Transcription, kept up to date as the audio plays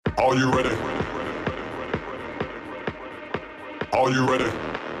Are you ready? Are you ready?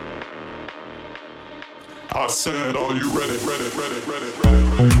 I said, are you ready?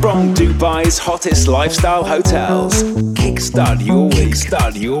 From Dubai's hottest lifestyle hotels, kickstart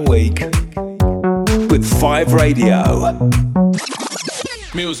your week with 5 Radio.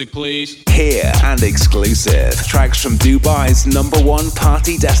 Music, please. Here and exclusive tracks from Dubai's #1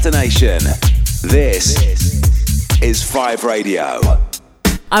 party destination. This is 5 Radio.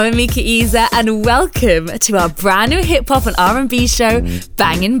 I'm Amika Isa and welcome to our brand new hip hop and R&B show,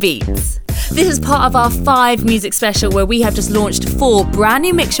 Bangin' Beats. This is part of our 5 music special where we have just launched 4 brand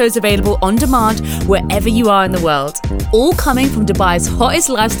new mix shows available on demand wherever you are in the world. All coming from Dubai's hottest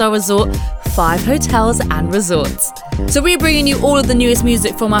lifestyle resort, 5 hotels and resorts. So we're bringing you all of the newest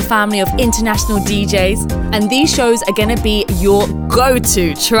music from our family of international DJs, and these shows are going to be your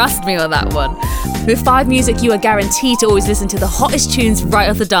go-to, trust me on that one. With 5 Music, you are guaranteed to always listen to the hottest tunes right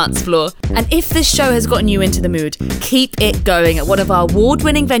off the dance floor. And if this show has gotten you into the mood, keep it going at one of our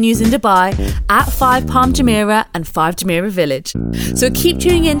award-winning venues in Dubai at 5 Palm Jumeirah and 5 Jumeirah Village. So keep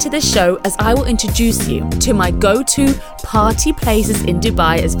tuning into this show as I will introduce you to my go-to party places in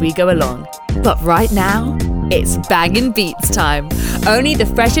Dubai as we go along. But right now, it's Bangin' Beats time. Only the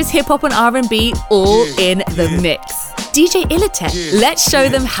freshest hip-hop and R&B all in the mix. DJ Illitek, let's show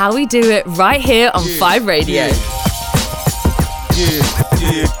them how we do it right here on 5 Radio.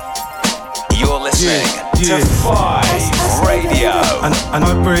 You're listening to 5 Radio. I know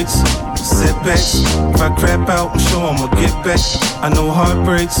heartbreaks, setbacks. If I crap out, I'm sure I'ma get back. I know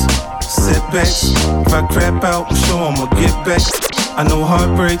heartbreaks, setbacks. If I crap out, I'm sure I'ma get back. I know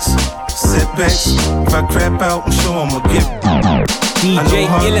heartbreaks, setbacks. If I crap out, I'm sure I'ma get back. I know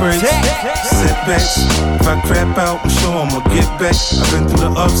heartbreaks, setbacks. If I crap out, I'm sure I'ma get back. I've been through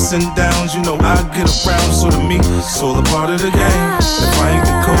the ups and downs, you know I get around. So to me, it's all a part of the game. If I ain't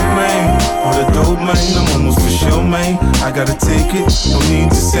the cocaine or the dope, man, I'm almost for sure, man. I gotta take it, no need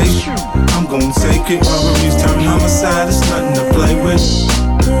to say shit. I'm gonna take it. Robberies turn homicide, it's nothing to play with.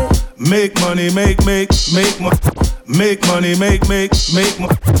 Make money, make money. Make money, make money.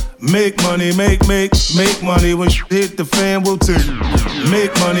 Make money, make money. When shit hit the fan, we'll take.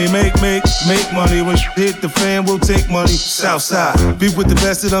 Make money, make money. When shit hit the fan, we'll take money. Southside, be with the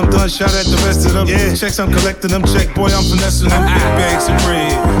best of them. Done, shout at the rest of them. Yeah, checks I'm collecting them. Check, boy, I'm finessing them. Big bags of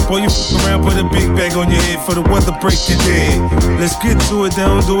bread. Boy, you f*** around, put a big bag on your head for the weather break your dead. Let's get to it,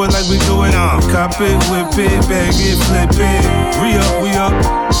 don't do it like we do it. Cop it, whip it, bag it, flip it. We up,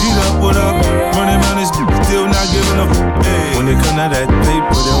 G'd up, what up? Running around this still not giving up. Hey. When they come out that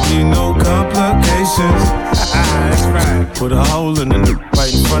paper, there'll be no complications. That's right. Put a hole in the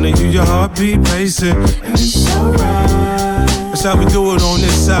right in front of you, your heartbeat racing, and it's alright. That's how we do it on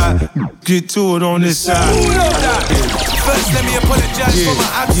this side. Get to it on this side. First, let me apologize for my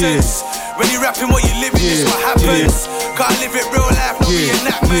absence. When you rapping what you living, this what happens. Can't live it real life, no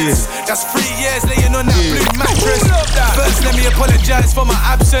reenactments. That's 3 years laying on that blue mattress. First, let me apologize for my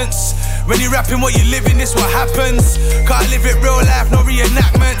absence. When you rapping what you living, this what happens. Can't live it real life, no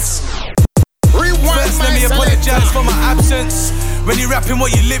reenactments. First, let me apologize for my absence. When you rapping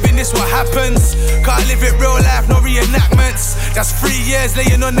what you living, this what happens. Can't live it real life, no reenactments. That's 3 years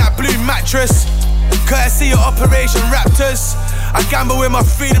laying on that blue mattress. Courtesy of Operation Raptors. I gamble with my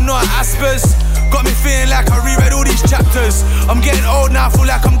freedom, not Aspers. Got me feeling like I reread all these chapters. I'm getting old now, I feel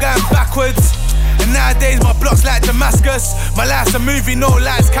like I'm going backwards. And nowadays my block's like Damascus. My life's a movie, no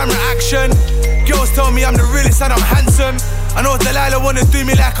lights, camera, action. Girls tell me I'm the realest and I'm handsome. I know Delilah wanna do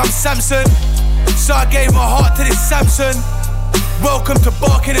me like I'm Samson. So I gave my heart to this Samson. Welcome to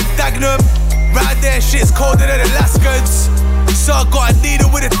Barking and Dagenham. Right there, shit's colder than Alaskans. So I got a needle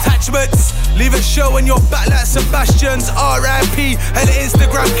with attachments. Leave a show on your back like Sebastian's. R.I.P. hella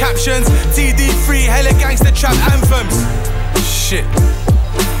Instagram captions. TD3 hella gangster trap anthems. Shit,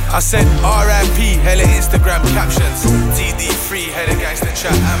 I said R.I.P. hella Instagram captions. TD3 hella gangster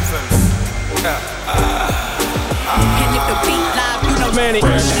trap anthems. And if the beat live, you know Manny.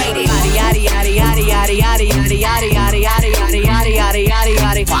 Yaddy yaddy yaddy yaddy yaddy yaddy yaddy yaddy yaddy yaddy yaddy yaddy yaddy yaddy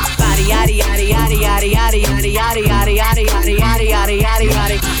yaddy body yaddy yaddy yaddy yaddy yaddy yaddy yaddy yaddy yaddy yaddy yaddy yaddy yaddy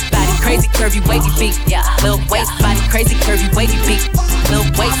yaddy body crazy curvy wavy feet, yeah, little waist body crazy curvy wavy feet, little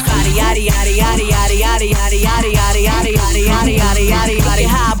waist body yaddy yaddy yaddy yaddy yaddy yaddy yaddy yaddy yaddy yaddy yaddy yaddy yaddy yaddy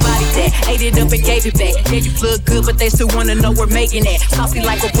how I body that ate it up and gave it back. Yeah, you look good, but they still wanna know we're making it. Saucy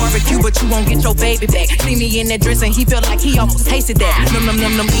like a barbecue, but you won't get your baby back. See me in that dress and he felt like he almost tasted that. Num num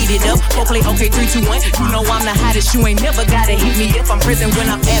num num, eat it up. Go play okay, 3, 2, 1. You know I'm the hottest. You ain't never gotta hit me if I'm present when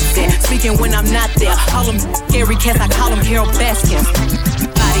I'm absent. Speaking when I'm not there. Call them scary cats, I call them Carol Baskin.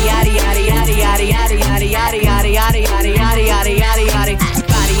 Body yaddy yaddy yaddy yaddy yaddy yaddy yaddy yaddy yaddy yaddy yaddy yaddy yaddy yaddy.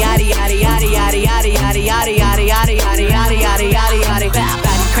 Body yaddy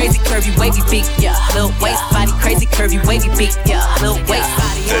wavy beat, yeah. Little waist body, crazy curvy, wavy beat, yeah. Little waist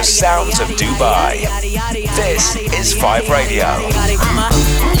body. The sounds of Dubai. This is 5 Radio.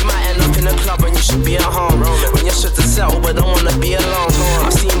 You might end up in a club when you should be at home. When you should to settle but don't wanna be alone.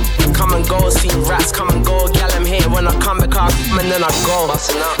 I've seen come and go, seen rats come and go. Gal, I'm here when I come back out and then I go.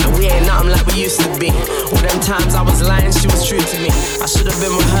 And we ain't nothing like we used to be. All them times I was lying, she was true to me. I should have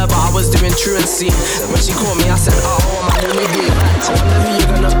been with her, but I was doing truancy. When she called me, I said, oh, my new be. So I wonder who you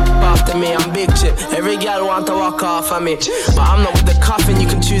gonna after me. I'm big chip. Every gal want to walk off of me, but I'm not with the coffin. You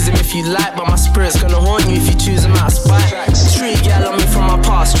can choose him if you like, but my spirit's gonna haunt you if you choose him out of spite. Tree gal on me from my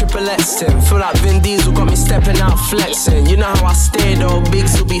past, triple X him. Feel like Vin Diesel got me stepping out flexing. You know how I stay though,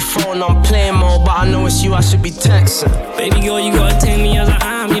 Biggs will be phone on play mode, but I know it's you I should be texting. Baby girl, you gotta take me as I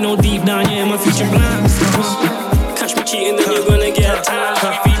am. You know deep down, yeah, my future plans. Catch me cheating, then you're gonna get time.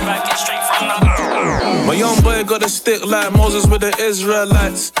 Feedback is straight from the My young boy got a stick like Moses with the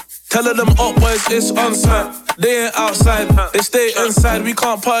Israelites. Telling them up boys it's on site. They ain't outside, they stay inside. We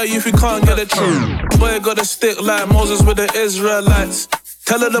can't party if we can't get it true. Boy got a stick like Moses with the Israelites.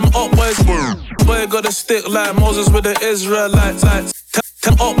 Telling them up boys, boy got a stick like Moses with the Israelites.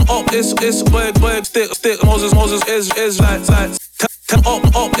 Tell up, it's boy stick Moses is like. Up,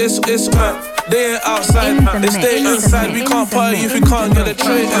 it's they ain't outside, they stay inside. We can't party if we can't get a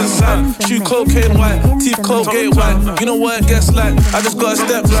tray inside. Shoe cocaine white, teeth Colgate white. You know what it gets like. I just got a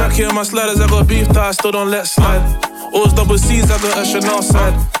step track here in my sliders. I got beef that I still don't let slide. Always double C's, I got a Chanel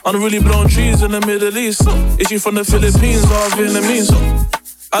side. Unruly blown trees in the Middle East. Is you from the Philippines or Vietnamese?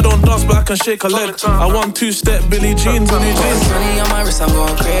 I don't dance but I can shake a leg. I want two-step Billie Jean, Billie Jean. Money on my wrist, I'm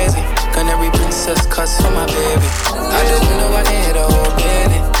going crazy. Gun every princess cuts for my baby. I just know I can hit a whole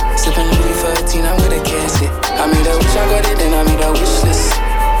baby. Sipping Louis 13, I'm with a gas it. I made a wish, I got it, then I made a wish list.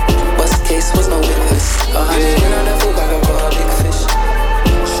 Worst case was no witness. 100 in on the food, I got for a big fish.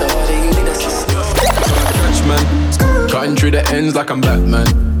 Shorty, you need a sister. Frenchman, cutting through the ends like I'm Batman.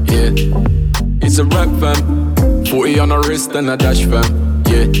 Yeah, it's a rap fam. 40 on the wrist and a dash fam.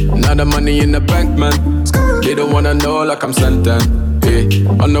 Yeah, now the money in the bank, man. They don't wanna know like I'm Santan.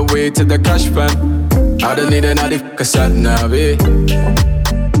 Yeah, on the way to the cash fam. I don't need another sat nav. Yeah.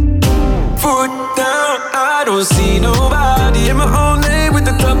 Foot down, I don't see nobody in my own lane with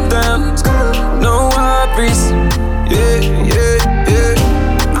the top down. No high breeze. Yeah, yeah, yeah.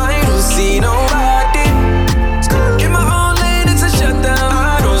 I don't see nobody in my own lane. It's a shutdown.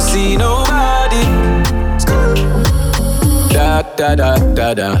 I don't see nobody.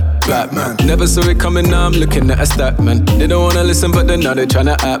 Da. Batman. Never saw it coming, now I'm looking at a stat, man. They don't wanna listen, but then now they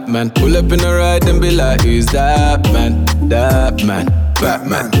tryna act, man. Pull up in the ride and be like, who's that man? That man.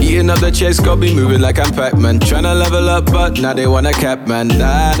 Batman. Eating up the chase, got me moving like I'm Pac-Man. Tryna level up, but now they wanna cap, man.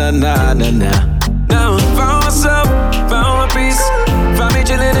 Nah. Now I found myself, found my peace. Found me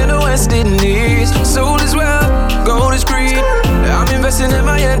chilling in the West Indies. Soul is wealth, gold is greed. I'm investing in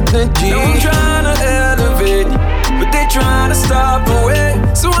my energy. Now I'm tryna elevate, but they tryna stop away.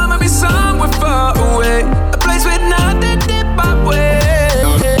 So I'ma be somewhere far away, a place with nothing dip my way.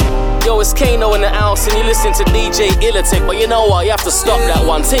 Yo, it's Kano in the house and you listen to DJ Illitic. But you know what, you have to stop that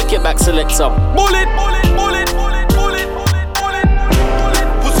one. Take it back, selector. Bullet.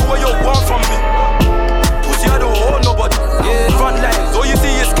 Pussy, what you want from me? Pussy, I don't hold nobody. Front lines, all you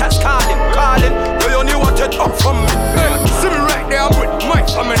see is cats calling. They only wanted up from me. See me right there, I'm with my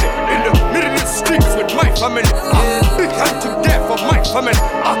family. In the middle of the streets with my family. Big hand to death for my family.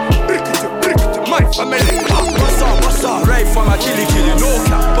 Brick it to my family. What's up? Right from a killy, no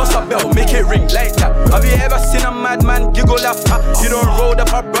cap. Bust a bell, make it ring like that. Have you ever seen a madman giggle after? You don't roll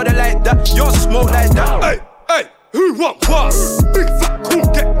up a brother like that. You don't smoke like that. Hey, who want what? Big fat cool,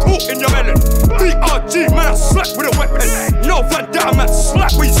 get caught in your melon. BRG, man, I slap with a weapon. No Van Damme, man,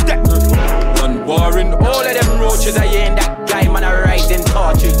 slap with your step. Done warring all of them roaches. I ain't that guy, man, I riding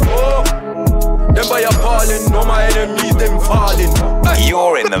torches. Oh, them by appalling, no my enemies, them falling.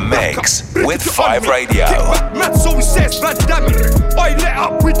 You're in the mix with 5 Radio. Man, so he says, Van Damme. Oi, let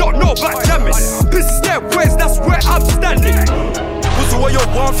up, we don't know about damage. This is their ways, that's where I'm standing. Pussy, what you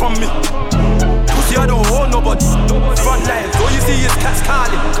want from me? Pussy, I don't hold nobody. Front lines, all you see is cats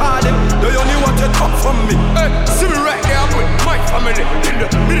calling. They only want to talk from me. See me right there, I'm with my family. In the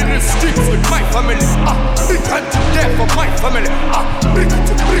middle of the streets with my family. Big hand to death for my family. Brick it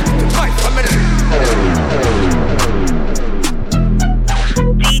to my family.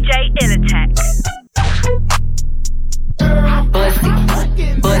 DJ Illitic. Bussy.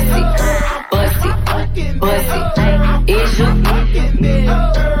 Issue.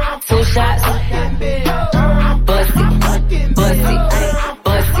 2 shots. Bussy.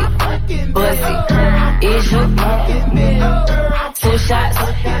 Issue. 2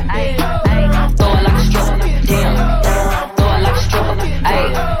 shots.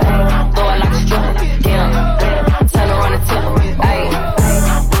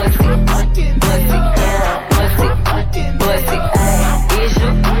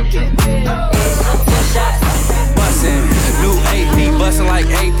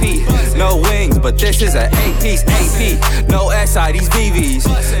 this is an 8-piece AP. No SI, these VVs.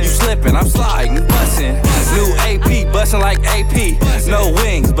 You slipping, I'm sliding, bustin'. New AP, bustin' like AP. No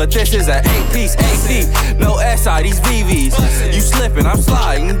wings, but this is an 8-piece AP. No SI, these VVs. You slipping, I'm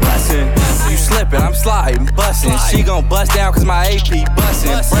sliding, bustin'. You slipping, I'm sliding, bustin'. She gon' bust down cause my AP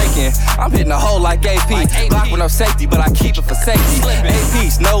bustin', breaking. I'm hitting a hole like AP. Block with no safety, but I keep it for safety.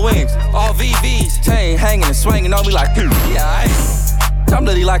 8-piece, no wings, all VVs. Chain hanging and swinging on me like, yeah, I'm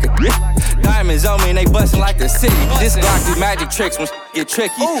literally like a diamonds on me and they bustin' like the city. This Glock do magic tricks when get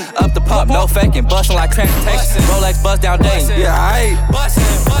tricky. Up the pump, no faking, bustin' like transportation. Rolex bust down Dane, yeah, I ain't bustin'.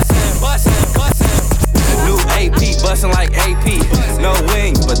 New AP, bustin' like AP. No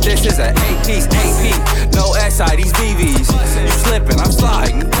wings, but this is an 8-piece AP. No SI, these VVs. You slippin', I'm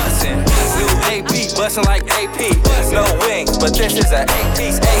sliding, bustin'. New AP, bustin' like AP. No wings, but this is an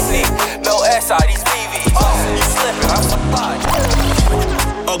 8-piece AP. No SI, these VVs. You slippin', I'm sliding.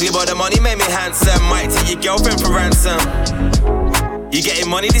 Ugly but the money made me handsome. Might take your girlfriend for ransom. You getting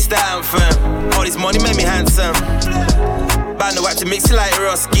money, this the anthem. All this money made me handsome. Band the whack to mix it like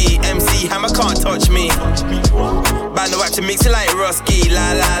Roski. MC Hammer can't touch me. Band the whack to mix it like Roski.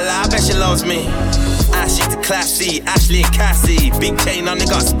 La la la, I bet she loves me. Ashley to classy, Ashley and Cassie. Big chain on, they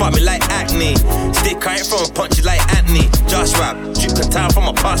got spot me like acne. Stick right from a punch it like Anthony. Josh rap, drip can tell from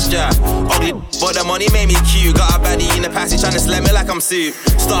my posture. Ugly, but the money made me cute. Got a baddie in the passage trying to slam me like I'm suit.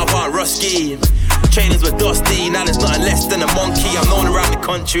 Star bar Rusky. Trainers were dusty, now there's nothing less than a monkey. I'm known around the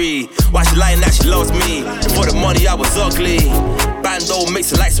country. Why she lying that she loves me? Before the money I was ugly. Bando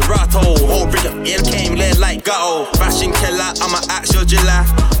mixing like Serato. Whole bridge of air came lit like Gatto. Fashion killer, I'm an actual jilla.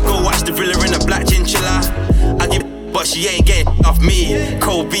 Go watch the Villa in a black chinchilla. I give but she ain't getting off me.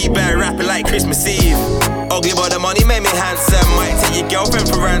 Kobe Bear rapping like Christmas Eve. Ugly but the money made me handsome. Might take your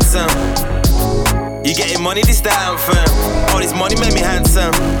girlfriend for ransom. You getting money, this the anthem. All this money made me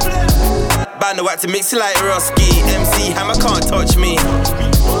handsome. Band the whack to mix it like Roski. MC Hammer can't touch me.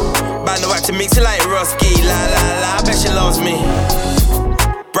 Band the whack to mix it like Roski. La la la, I bet she loves me.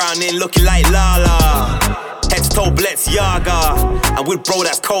 Browning looking like Lala. Head to toe Balenciaga. And with bro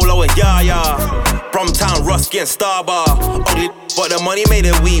that's Colo and Yaya. Bromtown, Rusky and Starbar. Ugly, but the money made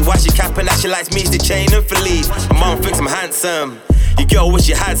her weed. Why she capping that she likes me, the chain and Philippe. My mom thinks I'm handsome. Your girl wish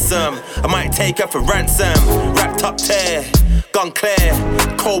you had some. I might take her for ransom. Wrapped up tear, gun clear.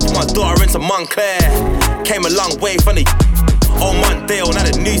 Cold put my daughter into Montclair. Came a long way from the old Mondale, now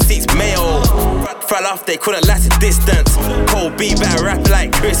the new seats mayo. Fell off, they couldn't last a distance. Cold beat better rap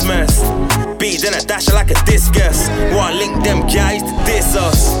like Christmas. Beat then I dash her like a discus. Wanna link them guys to diss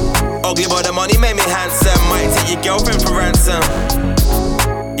us. Ugly but the money made me handsome. Might take your girlfriend for ransom.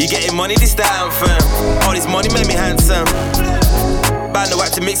 You getting money, this the anthem. All this money made me handsome. Band the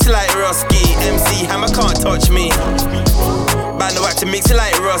whack to mix it like Roski. MC Hammer can't touch me. Band the whack to mix it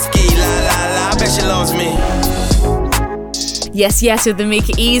like Roski. La la la, I bet she loves me. Yes, yes, with the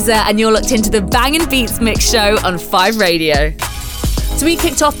Mika Isa, and you're locked into the Bangin' Beats Mix Show on 5 Radio. So we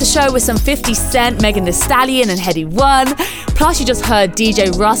kicked off the show with some 50 Cent, Megan Thee Stallion and Headie One. Plus you just heard DJ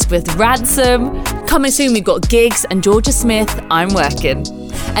Rusk with Ransom. Coming soon we've got Gigs and Georgia Smith, I'm Working.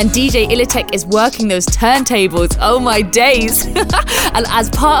 And DJ Illitek is working those turntables, oh my days. And as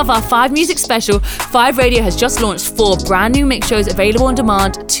part of our 5 Music Special, 5 Radio has just launched 4 brand new mix shows available on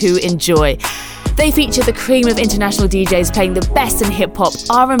demand to enjoy. They feature the cream of international DJs playing the best in hip-hop,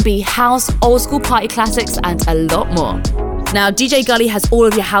 R&B, house, old school party classics and a lot more. Now, DJ Gully has all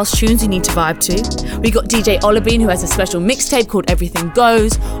of your house tunes you need to vibe to. We got DJ Olabine, who has a special mixtape called Everything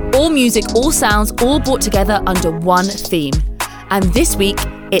Goes. All music, all sounds, all brought together under one theme. And this week,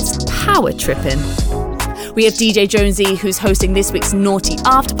 it's Power Trippin'. We have DJ Jonesy, who's hosting this week's Naughty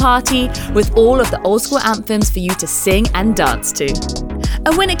After Party with all of the old school anthems for you to sing and dance to.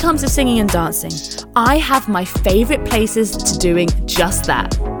 And when it comes to singing and dancing, I have my favourite places to doing just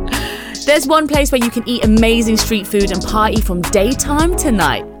that. There's one place where you can eat amazing street food and party from daytime to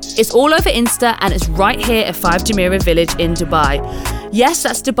night. It's all over Insta and it's right here at 5 Jumeirah Village in Dubai. Yes,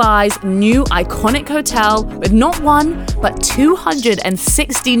 that's Dubai's new iconic hotel with not one, but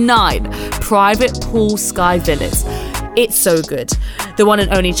 269 private pool sky villas. It's so good. The one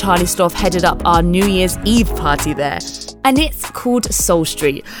and only Charlie Sloth headed up our New Year's Eve party there. And it's called Soul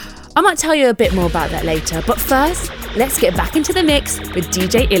Street. I might tell you a bit more about that later, but first, let's get back into the mix with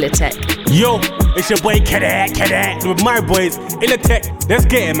DJ Illitek. Yo, it's your boy Kadak, with my boys Illitek. Let's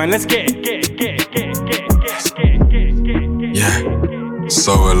get it, man, let's get it. Yeah,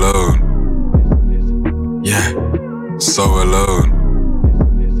 so alone. Yeah, so alone.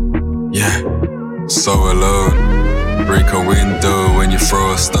 Yeah, so alone. Break a window when you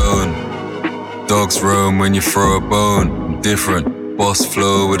throw a stone. Dogs roam when you throw a bone. Different. Boss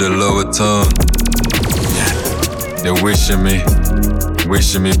flow with a lower tone. They're wishing me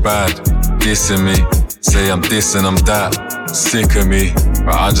bad, dissing me. Say I'm this and I'm that, sick of me.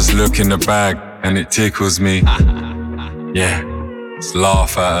 But I just look in the bag and it tickles me. Yeah, just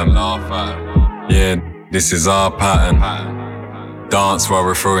laugh at 'em. Yeah, this is our pattern. Dance while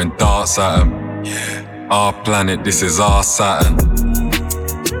we're throwing darts at 'em. Yeah, our planet, this is our Saturn.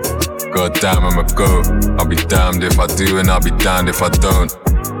 God damn, I'm a goat. I'll be damned if I do and I'll be damned if I don't.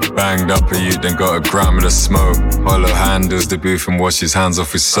 Banged up a youth, then got a gram of the smoke. Hollow handles the booth and wash his hands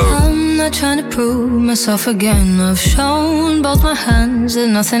off with soap. I'm not trying to prove myself again. I've shown both my hands, there's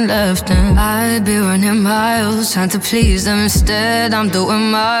nothing left, and I'd be running miles, trying to please them. Instead, I'm doing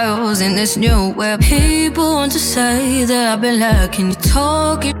miles in this new web. People want to say that I've been lacking. You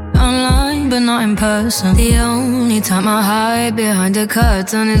talking online, but not in person. The only time I hide behind the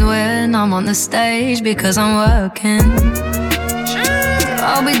curtain is when I'm on the stage, because I'm working.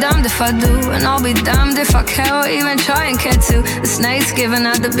 I'll be damned if I do, and I'll be damned if I care or even try and care to. The snake's giving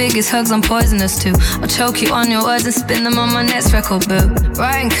out the biggest hugs, I'm poisonous too. I'll choke you on your words and spin them on my next record boot.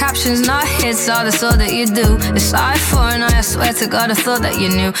 Writing captions, not hits, all that's all that you do. It's eye for an eye, I swear to God I thought that you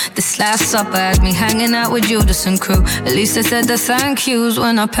knew. This last supper had me hanging out with Judas and crew. At least I said the thank yous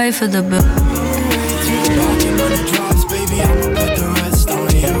when I pay for the bill.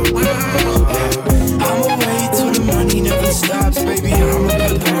 Stops, baby, I'ma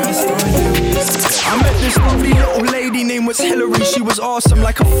put the rest on you. I met this lovely little lady named was Hillary. She was awesome,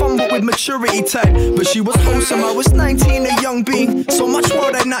 like a fumble with maturity type, but she was wholesome. I was 19, a young being, so much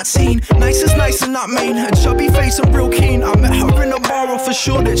world I'd not seen. Nice is nice and not mean, a chubby face and real keen. I met her in a bar off a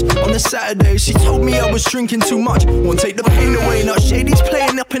Shoreditch on a Saturday. She told me I was drinking too much, won't take the pain away. Now Shady's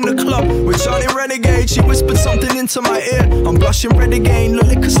playing up in the club with Johnny Renegade. She whispered something into my ear, I'm blushing red again. The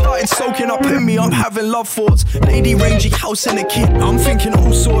liquor started soaking up in me, I'm having love thoughts. Lady rangy, house and a kid, I'm thinking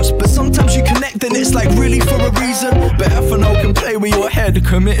all sorts. But sometimes you connect and it's like really for a reason. Better for no can play with your head,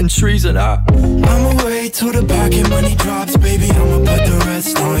 committing treason. I'ma wait till the pocket money drops, baby, I'ma put the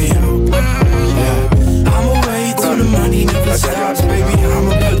rest on you. Yeah. I'ma wait till the money never stops, baby,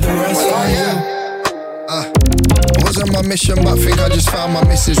 I'ma put the rest on you. Wasn't my mission, but think I just found my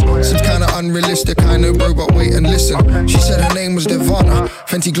missus. Seems kinda unrealistic, I know bro, but wait and listen. She said her name was Devana,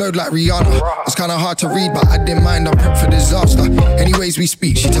 Fenty glowed like Rihanna. It's kinda hard to read, but I didn't mind, I'm prepped for disaster. Anyways we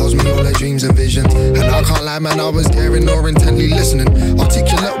speak, she tells me all her dreams and visions. And I can't lie man, I was there and or intently listening.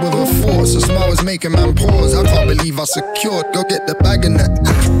 Articulate with her thoughts, a smile was making man pause. I can't believe I secured, go get the bag and that.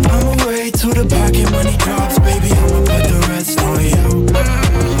 I'ma wait till the pocket money drops, baby, I'ma put the rest on you.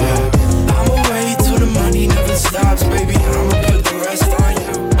 Yeah. I'ma wait till the money never stops, baby, I'ma put the rest on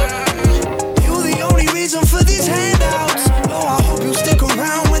you. You're the only reason for these handouts. Oh, I hope you stick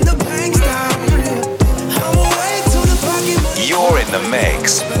around when the bank's down. I'ma wait till the pocket money. You're in the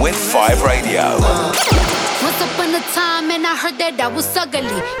mix with 5 Radio. Once upon a time and I heard that I was ugly.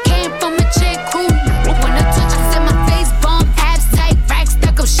 Came from a chick who when I touch it in my face, bomb, abs tight, rack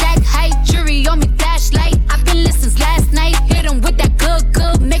stuck up, shack height, jury on me, flashlight. I've been listening since last night. Hit 'em with that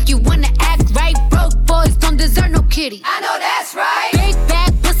good, make you wanna act right. Broke boys don't deserve no kitty. I know that's right. Big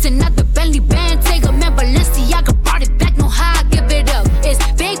bag bustin' out the Bentley band, take a man Balenciaga brought it back. Know how I give it up. It's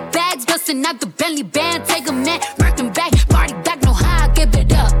big bags bustin' out the Bentley band, take a man working back, party back. Know how I give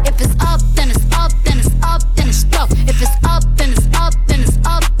it up. If it's up, then it's up, then it's up, then it's stuck. If it's up, then it's up, then it's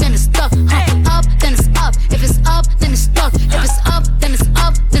up, then it's stuck. Up, then it's up. If it's up, then it's stuck. If it's up, then it's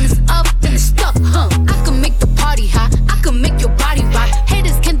up, then it's up, then it's stuck. I can make the party hot, I can make your body rock.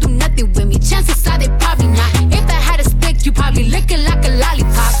 Haters can do nothing with me, chances are they probably not. If I had a stick, you probably lick it like a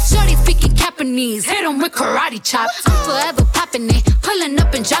lollipop. Shorty speaking Japanese, hit 'em with karate chops. I'm forever popping it, pulling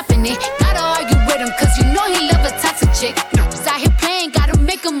up and dropping it. Gotta argue with him, cause you know he love a toxic chick. Cause out here playing, gotta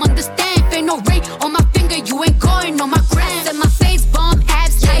make him understand. If ain't no ring on my finger, you ain't going on my gram. Set my face, bomb,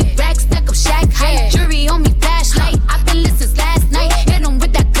 abs tight, rack stuck up, shack height, jury on me, flashlight. I've been listening since last night. Hit 'em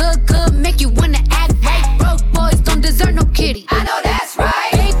with that good, make you wanna act right. Broke boys don't deserve no kitty. I know that's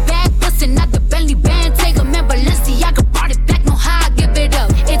right. Big bag bustin' out the Bentley band, take a man Balenciaga brought it back. Know how I give it up.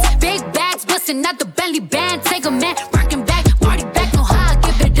 It's big bags bustin' out the Bentley band, take a man working back, party back. Know how I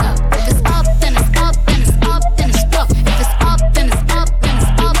give it up. If it's up, then it's up, then it's up, then it's stuck. If it's up, then it's up, then it's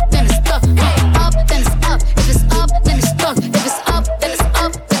up, then it's stuck. Up, then it's up. If it's up, then it's stuck. If it's up, then it's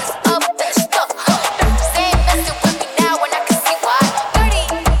up, then it's up, then it's stuck. Say messing with me now when I can see why. Dirty,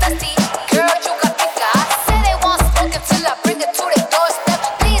 dusty, girl, you got big eyes. Say they want smoke until I bring it to their doorstep.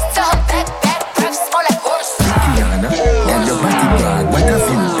 Please tell her back, breath smell like horse.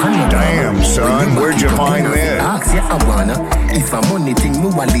 Damn, son, where'd you find this? If a money thing, me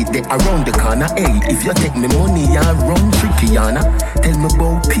wallet they around the corner. Hey, if you take me money, you run trickyana. Tell me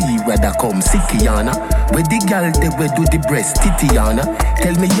about P, whether come sickyana. Where the gal they will do the breast titiana.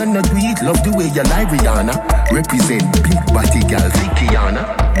 Tell me you're not do it, love the way you lie, Rihanna. Represent big body gal sickyana.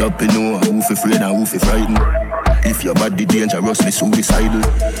 Don't know who fi afraid and who fi frightened. If your body dangerously suicidal,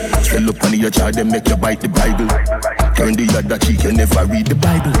 swell up on your child, then make you bite the Bible. Turn the other cheek, you never read the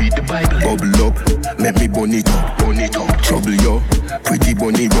Bible. Bubble up, make me bun it up. Trouble you, pretty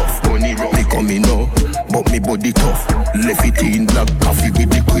bunny rough. Me coming now, but me body tough. Left it in black coffee with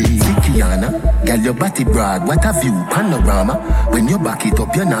the queen. Vickiana, girl your body broad, what a view, panorama. When you back it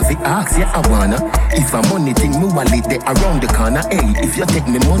up, you not fi ask, yeah I wanna. If a money thing, me wallet they around the corner. Hey, if you take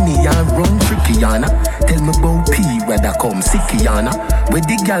me money, you run trickyana. Tell me about P, whether come sickyana. Where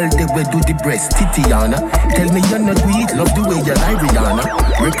the gal they will do the breast titiana. Tell me you're not do it, love the way you lie, Rihanna.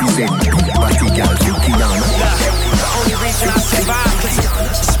 Represent big body gal sickyana. The only reason I survive is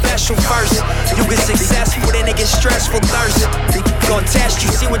special first. You get successful, then it gets stressful thirst. Gon' test you,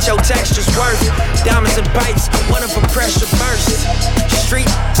 see what your texture's worth. Diamonds and pipes, one of them pressure bursts. Street,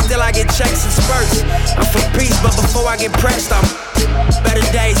 still I get checks and spurts. I'm for peace, but before I get pressed, I'm better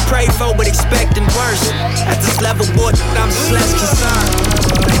days pray for, but expecting worse. At this level, boy, I'm just less concerned.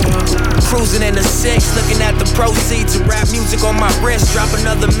 Cruising in the 6, looking at the proceeds of rap music on my wrist. Drop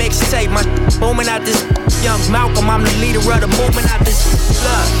another mixtape, my booming out this young Malcolm. I'm the leader of the movement out this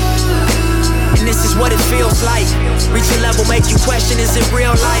love. And this is what it feels like. Reach a level, make you question, is it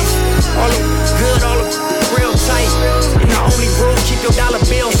real life? All the good, all the real tight. And the only rule, keep your dollar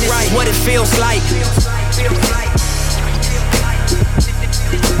bills right. This is what it feels like.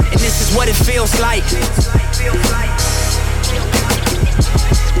 And this is what it feels like.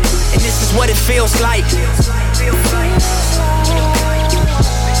 And this is what it feels like.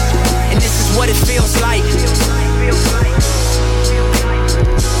 And this is what it feels like.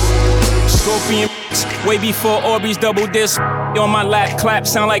 Scorpion, way before Orbeez double disc. On my lap, clap,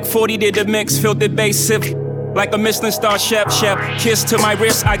 sound like 40 did the mix. Filtered bass, sip like a Michelin star chef. Kiss to my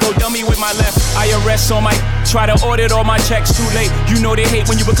wrist, I go dummy with my left. IRS on my, try to audit all my checks. Too late, you know they hate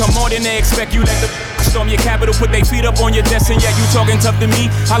when you become more than they expect. You let the storm your capital, put their feet up on your desk, and yet you talking tough to me.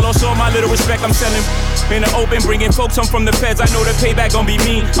 I lost all my little respect. I'm selling in the open, bringing folks home from the feds. I know the payback gon' be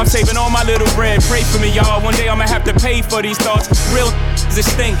mean. I'm saving all my little bread. Pray for me, y'all. One day I'ma have to pay for these thoughts. Real this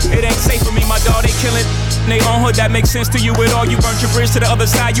thing, it ain't safe for me, my dog. They killing. They on hood, that makes sense to you at all. You burnt your bridge to the other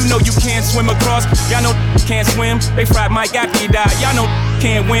side. You know you can't swim across. Y'all know can't swim. They fried Mike after he died. Y'all know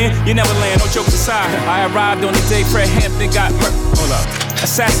can't win. You never land. No jokes aside. I arrived on the day Fred Hampton got hold up.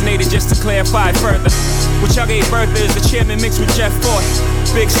 Assassinated, just to clarify further. What y'all gave birth is the chairman mixed with Jeff Ford.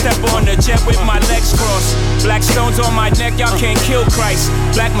 Big step on the jet with my legs crossed. Black stones on my neck, y'all can't kill Christ.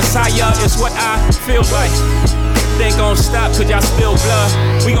 Black Messiah is what I feel like. They gon' stop cause y'all spill blood.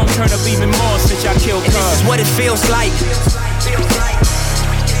 We gon' turn up even more since y'all killed Cuz. And this is what it feels like.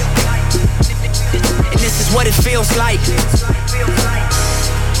 And this is what it feels like.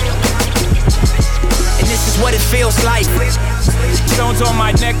 And this is what it feels like. Stones on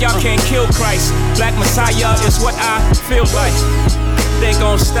my neck, y'all can't kill Christ. Black Messiah is what I feel like. They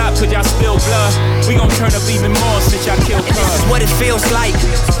gon' stop cause y'all spill blood. We gon' turn up even more since y'all killed Cuz. And this is what it feels like.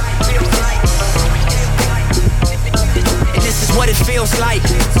 And this is what it feels like.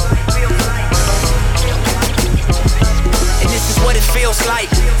 And this is what it feels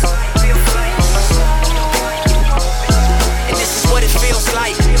like. And this is what it feels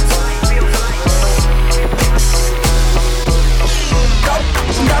like. Go,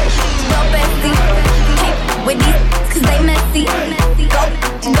 bestie. Keep with these, cause they messy. Go,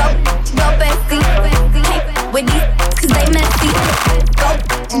 bestie. Keep with these, cause they messy. Go,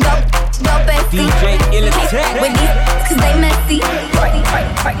 bestie. DJ Illitech. Keep with these, cause they messy.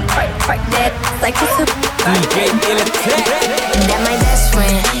 That like it's a DJ Illitech. That my best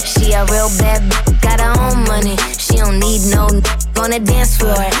friend. She a real bad bitch, got her own money. She don't need no on the dance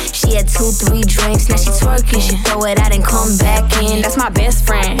floor. She had 2-3 drinks, now she twerking. She throw it out and come back in. That's my best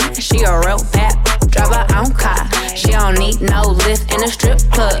friend. She a real bad drive her own car. She don't need no lift in a strip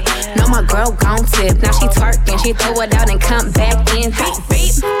club. No, my girl gon' tip. Now she twerking, she throw it out and come back in. Beep,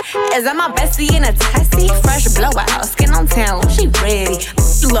 beep. Is that my bestie in a taxi? Fresh blowout, skin on town, she ready.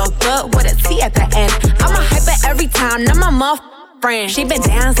 Look good with a T at the end. I'm a hyper every time, now my muff friend. She been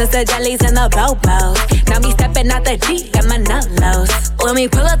down since the jellies and the bobos. Now me stepping out the Jeep, got my nut lows. When we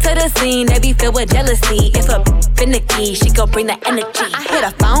pull up to the scene, they be filled with jealousy. If a finicky, she gon' bring the energy. I hit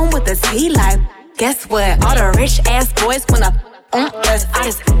a phone with a T like, guess what? All the rich ass boys wanna on us. I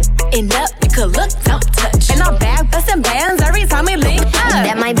just end up, you could look, don't touch. And I'm back bustin' bands every time we link up.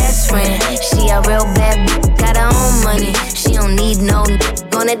 That my best friend. She a real bad bitch, got her own money. She don't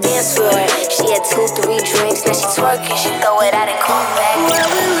dance floor. She had 2-3 drinks, now she twerking. She throw it out and come back. Where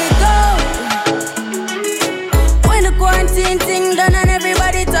will we go? When the quarantine thing done and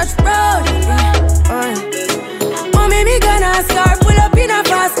everybody touch road. Mommy, me gonna start, pull up in a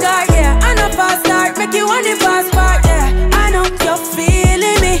fast car, yeah. And a fast start, make you want the fast part, yeah. I know you're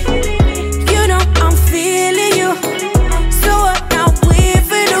feeling me, you know I'm feeling you. So what now we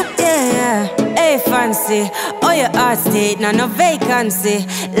for do, yeah. Hey fancy, oh your heart state, now no vacancy.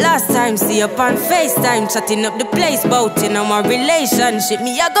 Last time see you on FaceTime, chatting up the place, bout in my relationship.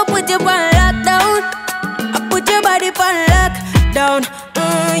 Me I go put you on lockdown, I put your body on lockdown.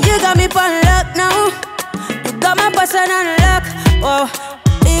 You got me on lock now. Got my person on lock. Oh,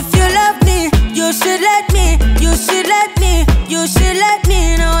 if you love me, you should let me. You should let me. You should let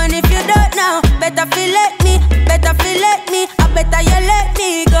me know. And if you don't know, better feel let me. Better feel let me. I better you let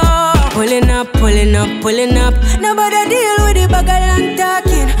me go. Pulling up, pulling up, pulling up. Nobody deal with the bagel and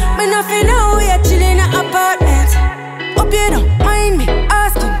talking. Me nothing now. We are chilling in an apartment. Hope you don't mind me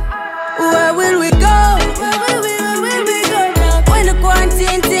asking, where will we go? Where will we go now? When the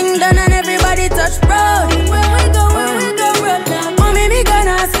quarantine thing done and everybody touch road.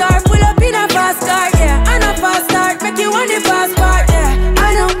 Make you want the fast part, yeah.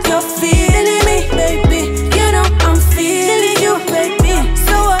 I know you're feeling me, baby. You know I'm feeling you, baby.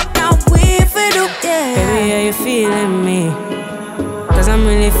 So what now we for do, yeah. Baby, are you feeling me? Cause I'm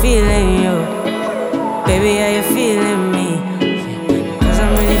really feeling you. Baby, are you feeling me? Cause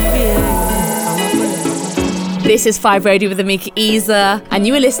I'm really feeling you. This is 5 Radio with Amika Isa, and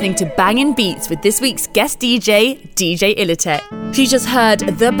you are listening to Bangin' Beats with this week's guest DJ, DJ Illitek. She just heard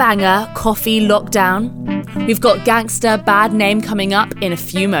the banger, Coffee Lockdown. We've got Gangster Bad Name coming up in a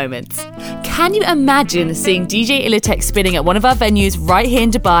few moments. Can you imagine seeing DJ Illitek spinning at one of our venues right here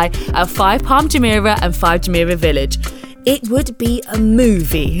in Dubai at 5 Palm Jumeirah and 5 Jumeirah Village? It would be a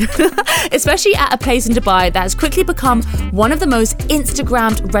movie, especially at a place in Dubai that has quickly become one of the most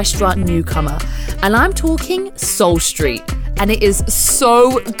Instagrammed restaurant newcomer. And I'm talking Soul Street. And it is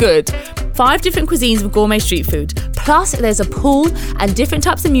so good. 5 different cuisines of gourmet street food. Plus, there's a pool and different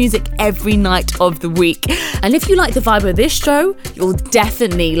types of music every night of the week. And if you like the vibe of this show, you'll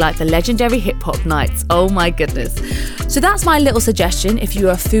definitely like the legendary hip-hop nights. Oh my goodness. So that's my little suggestion if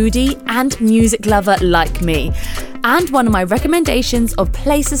you're a foodie and music lover like me. And one of my recommendations of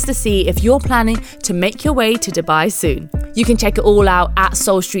places to see if you're planning to make your way to Dubai soon. You can check it all out at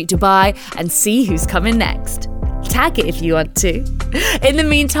Soul Street Dubai and see who's coming next. Tag it if you want to. In the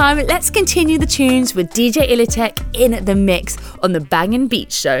meantime, let's continue the tunes with DJ Illitek in the mix on the Bangin'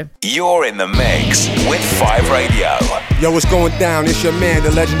 Beats show. You're in the mix with 5 Radio. Yo, what's going down? It's your man,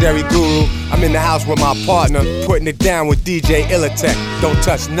 the legendary Guru. I'm in the house with my partner, putting it down with DJ Illitek. Don't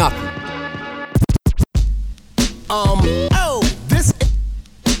touch nothing.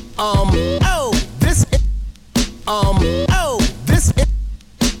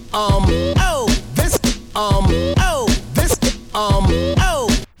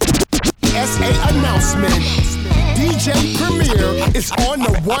 SA announcement. DJ Premier is on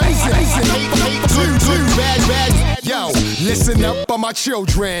the ones and bad. Yo, listen up for my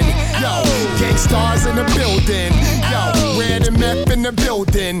children. Yo, gangstars in the building. Yo, Red and Meth in the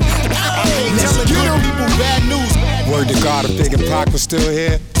building. Let's get them. People bad news. Word to God, if Big and Pac was still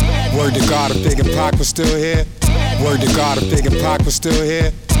here. Word to God, if Big and Pac was still here. Word to God, if Big and Pac was still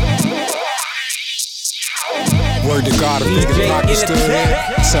here. Word to God, if Big and Pac was still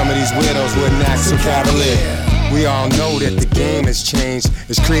here. Some of these widows wouldn't act so cavalier. We all know that the game has changed.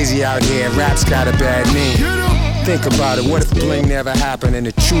 It's crazy out here, rap's got a bad name. Think about it, what if bling never happened and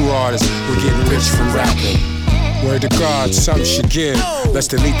the true artists were getting rich from rapping? Word to God, some should give. Let's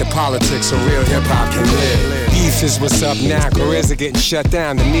delete the politics so real hip-hop can live. Beef is what's up now, careers are getting shut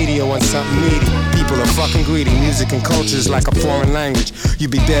down. The media wants something meaty. People are fucking greedy. Music and culture is like a foreign language. You'd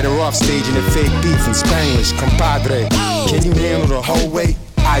be better off staging a fake beef in Spanglish. Compadre, can you handle the whole weight?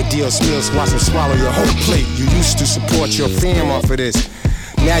 Ideal meals, watch them swallow your whole plate. You used to support your fam off of this.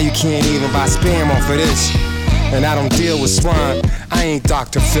 Now you can't even buy spam off of this. And I don't deal with swine. I ain't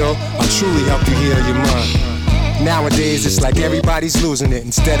Dr. Phil. I'll truly help you heal your mind. Nowadays it's like everybody's losing it.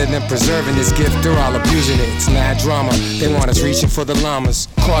 Instead of them preserving this gift, they're all abusing it. It's mad drama. They want us reaching for the llamas,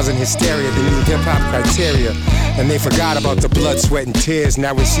 causing hysteria, the new hip-hop criteria. And they forgot about the blood, sweat, and tears.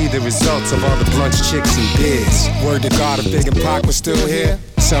 Now we see the results of all the blunts, chicks, and beers. Word to God, if Big and Pac was still here,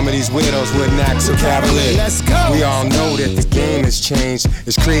 some of these widows wouldn't act so cavalier. Let's go. We all know that the game has changed.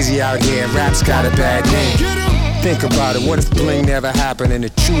 It's crazy out here, rap's got a bad name. Think about it, what if bling never happened and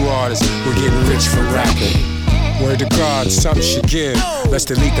the true artists were getting rich from rapping? Word to God, something should give. Let's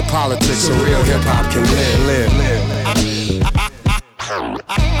delete the politics so real hip-hop can live.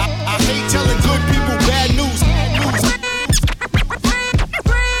 I hate telling good people bad news.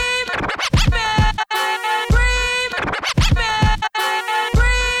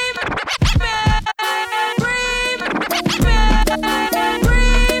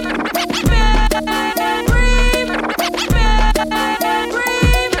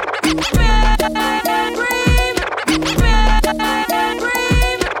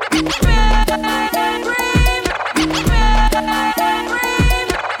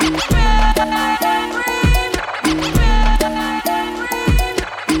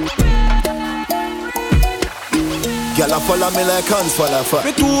 Gyal a follow me like hands full of fat.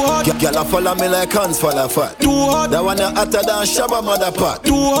 Me too hot. Gyal a follow me like hands full of fat. Too hot. That one a hotter than Shabba mother pot.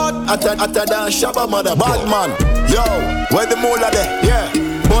 Too hot. Hotter than Shabba mother pot. Bad man, yo, where the moolah there? Yeah.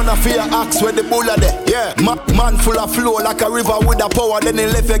 Bonafide axe where the bulla there. Yeah. Man full of flow like a river with a power. Then he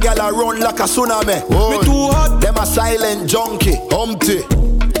left a gyal a run like a tsunami. Oh. Me too hot. Them a silent junkie, humpty.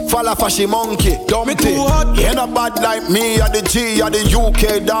 Falla fashy monkey, dumpty. Ain't a bad like me, or the G, or the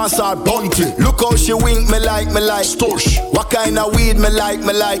UK dancer, bunty. Look how she wink me like Stush. What kind of weed me like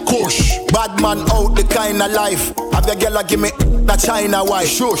Kush. Bad man out the kind of life. Have your girl give me that China wife.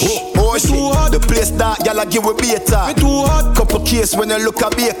 Shush. Oh shit, the place that girl give we beta. Me too hot. Couple case when you look a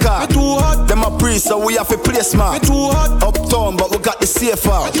baker. Me too hot. Them a priest so we have a place man. Me too hot. Uptown but we got the safe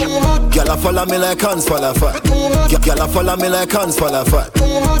out. Girl a follow me like hands full of fat. Girl a follow me like hands full of fat.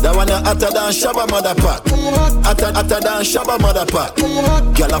 That one a hotter than Shabba mother pot. Hotter than Shabba mother pot.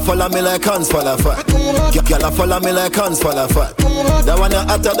 Girl a follow me like hands full of fat. Girl a follow me like hands full of fat. That one a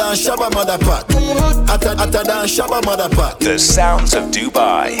hotter than Shabba mother pot. Hotter than Shabba mother pot. The sounds of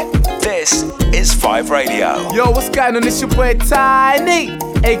Dubai. This is 5 Radio. Yo, what's going on? It's your boy Tiny,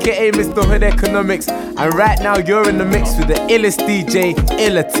 aka Mr. Hood Economics, and right now you're in the mix with the illest DJ,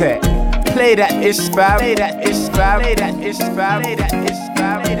 Illatech. Play that ish fam. Play that ish fam. Play that ish fam. Play that ish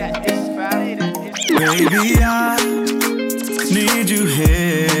fam. Play that ish fam. Baby, I need you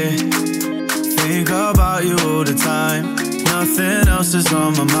here. Think about you all the time. Nothing else is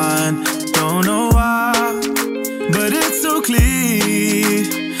on my mind. Don't know why, but it's so clear.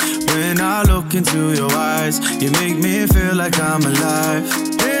 When I look into your eyes, you make me feel like I'm alive.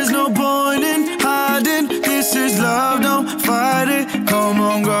 There's no point in hiding. This is love, don't fight it. Come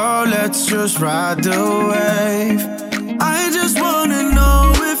on, girl, let's just ride the wave. I just wanna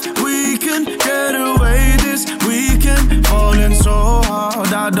know if we can get away this weekend. Falling so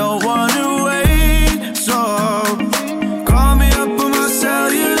hard, I don't wanna wait. So call me up on my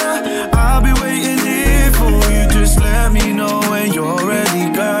cellular. I'll be waiting here for you. Just let me know when you're ready,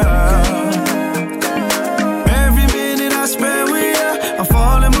 girl. Every minute I spend with you, I'm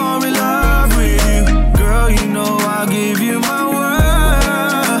falling more in love with you. Girl, you know I'll give you my word.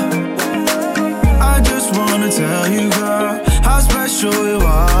 I just wanna tell you, girl, how special you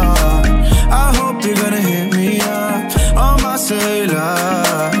are. I hope you're gonna hit me up on my cellular.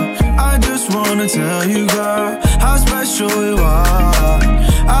 I just wanna tell you, girl, how special you are.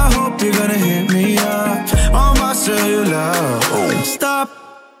 I hope you're gonna hit me up on my cellular. Oh. Stop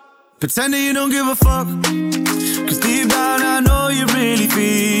pretending you don't give a fuck, cause deep down I know you're really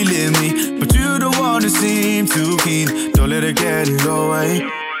feeling me, but you don't wanna seem too keen. Don't let it get in your way.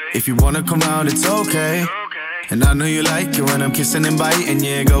 If you wanna come out, it's okay. And I know you like it when I'm kissing and biting.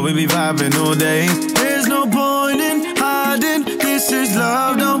 Yeah, girl, we be vibing all day. There's no point in hiding. This is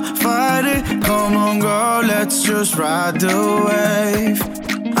love, don't fight it. Come on, girl, let's just ride the wave.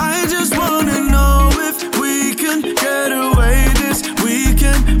 I just wanna know if we can get away this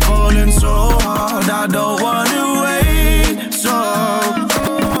weekend. Falling so hard, I don't wanna wait. So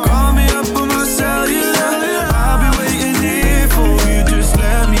call me up on my cellular. I'll be waiting here for you. Just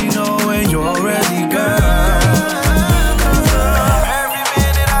let me know when you're ready, girl.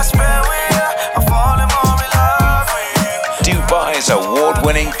 Dubai's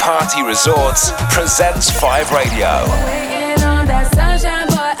award-winning party resorts presents 5 Radio. Waiting on that sunshine,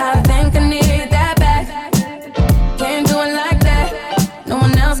 but I think I need that back. Can't do it like that. No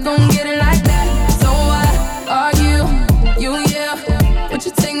one else gon' get it like that. So what are you, yeah? Would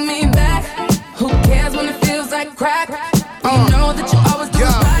you take me back? Who cares when it feels like crack? You know that you always do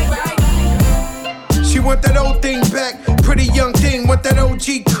right. She want that old thing back. Pretty young thing, want that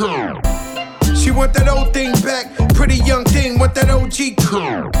OG crew. She want that old thing back. Pretty young thing, want that OG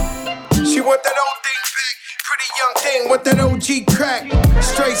crew. She want that old thing back. Pretty young thing, want that OG crack.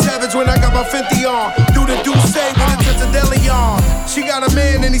 Straight savage when I got my 50 on. Do the do say when it turns a deli on. She got a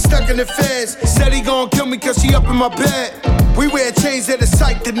man and he stuck in the feds. Said he gon' kill me cause she up in my bed. We wear chains that are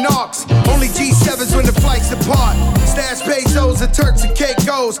psyched to knocks. Only G7s when the flights depart. Stash Bezos and Turks and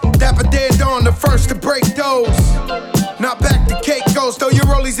Caicos. Dapper Dan Dawn, the first to break those. Not back to Caicos. Throw your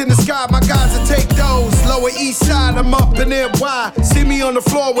rollies in the sky, my guys will take those. Lower East Side, I'm up in NY. See me on the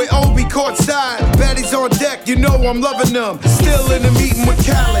floor with Obi courtside. Baddies on deck, you know I'm loving them. Still in the meeting with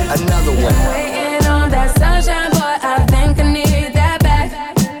Khaled. Another one. Waiting on that sunshine, boy, I think I need that back.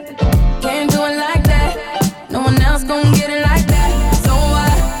 Can't do it like that. No one else gon' get it like that. So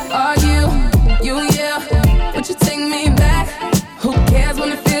why are you, yeah? Would you take me back? Who cares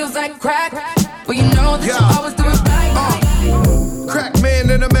when it feels like crack? Well, you know that you always do it right. Crack man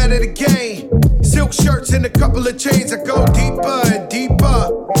and I'm out of the game. Silk shirts and a couple of chains. I go deeper and deeper.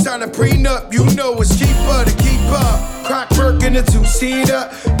 Sign a prenup, you know it's cheaper to keep up. Crack work in a two-seater.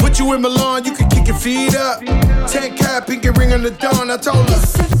 Put you in Milan, you can kick your feet up. 10 cap, pinky ring on the dawn. I told her.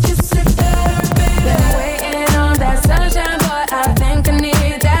 Been waiting on that sunshine, boy, I think I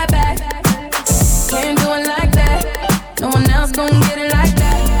need that back. Can't do it like that. No one else gon' get it like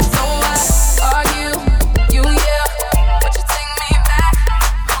that. So why are you, yeah? Would you take me back?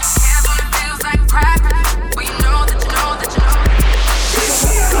 Who cares when it feels like crack? Well, you know that you know that you know.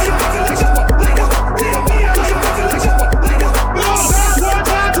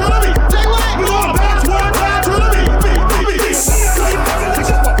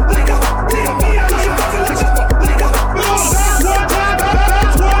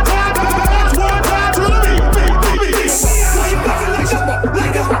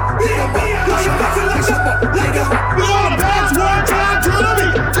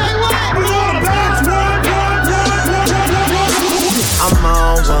 I'm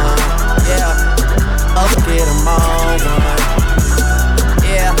on one, yeah. Up get I'm on one.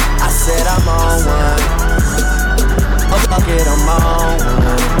 Yeah, I said I'm on one. Up get I'm on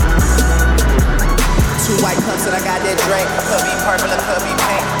one. Two white cups and I got that drink. Could be purple or could be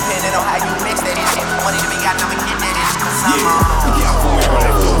pink, depending on how you mix that shit. Money to be got, never get that shit. Cause I'm on. Pick it up from where I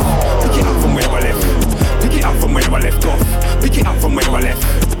left off. Pick it up from where I left off. Pick it up from where I left.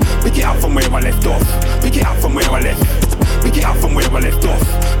 Pick it up from where I left off. Pick it up from where I left. Pick it up from where I left off.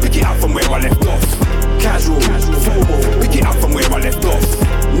 Pick it up from where I left off. Casual, formal. Pick it up from where I left off.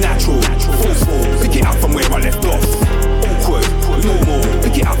 Natural, forceful. Pick it up from where I left off. Awkward, normal.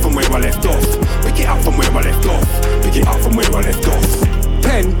 Pick it up from where I left off. Pick it up from where I left off. Pick it up from where I left off.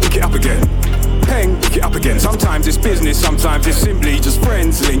 Pen, pick it up again. Pen, pick it up again. Sometimes it's business, sometimes it's simply just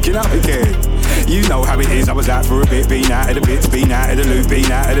friends linking up again. You know how it is, I was out for a bit, been out of the bits, been out of the loop,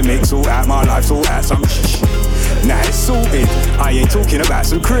 been out of the mix, all out my life, all out some Now it's sorted, I ain't talking about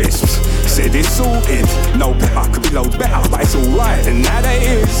some crisps. Said it's sorted, no better, could be loads better, but it's alright, and now that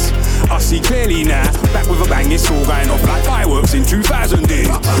it is. I see clearly now, back with a bang, it's all going off like fireworks in 2000 did.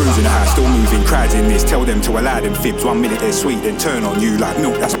 Cruising the house, still moving, crowds in this, tell them to allow them fibs. 1 minute they're sweet, then turn on you like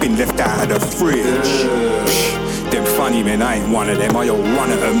milk that's been left out of the fridge. Them funny men, I ain't one of them, I all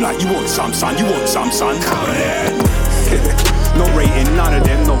run at them like, you want some son, you want some son, come on then. Not rating none of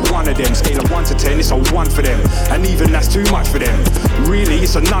them, not one of them. Scale of 1 to 10, it's a 1 for them. And even that's too much for them. Really,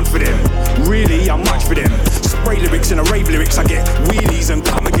 it's a none for them. Really, I'm much for them. Spray lyrics and a rave lyrics, I get wheelies and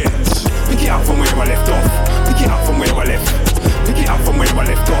come agains. Pick it up from where I left off. Pick it up from where I left. Pick it up from where I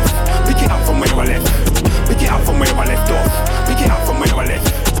left off. Pick it up from where I left. Pick it up from where I left off. Pick it up from where I left.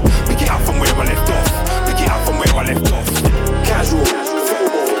 Pick it up from where I left off. Pick it up from where I left off. Casual,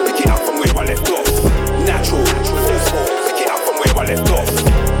 pick it up from where I left off. Natural, pick it up from where I left off.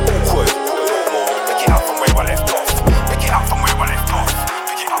 Awkward, pick it up from where I left off. Pick it up from where I left off.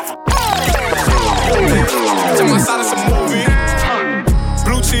 Pick it up from. To my side, it's a movie.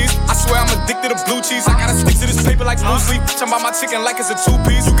 Blue cheese, I swear I'm addicted to blue cheese. I gotta stick to this paper like blue sleep. Bitch, I'm about my chicken like it's a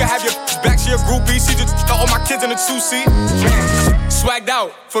 2-piece. You can have your back, she a groupie. She just got all my kids in a 2-seat. Swagged out,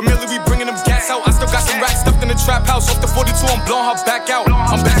 familiar, we bringing them gas out. I still got some racks stuffed in the trap house. Off the 42, I'm blowing her back out.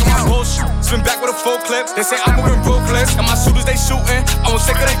 I'm back on my bullshit, spin back with a full clip. They say I'm moving ruthless, and my shooters they shooting. I won't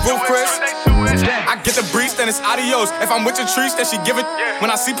take her, they roof, Chris. I get the breeze, then it's adios. If I'm with your trees, then she give it.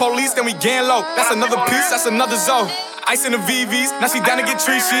 When I see police, then we gang low. That's another piece, that's another zone. Ice in the VVs, now she down to get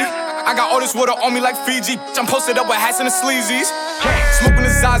treachy. I got all this water on me like Fiji. I'm posted up with hats and the sleazies. Smoking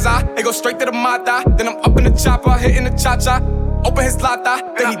the Zaza, they go straight to the Mata. Then I'm up in the chopper, hitting the cha-cha. Open his lata,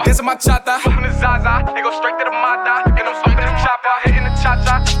 then he dancing my chata. Smoking the Zaza, they go straight to the Mata. Then I'm up in the chopper, hitting the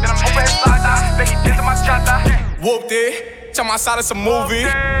cha-cha. Then I'm open his lata, then he dancing my chata. Whooped it, check my side, it's a movie.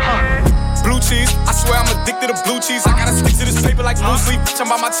 Blue cheese, I swear I'm addicted to blue cheese. I gotta stick to this paper like blue sleep. Bitch, I'm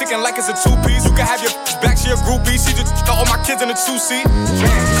about my chicken like it's a 2-piece. You can have your back, she a groupie. She just got all my kids in a 2-seat.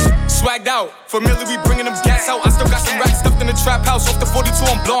 Swagged out, familiar, we bringing them gas out. I still got some racks stuffed in the trap house. Off the 42,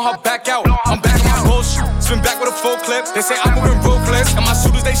 I'm blowing her back out. I'm back on my bullshit, spin back with a full clip. They say I'm moving ruthless, and my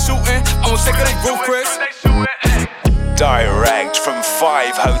shooters they shooting. I won't take her, they roof, Chris. Direct from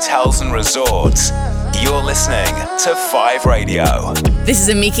 5 hotels and resorts. You're listening to 5 Radio. This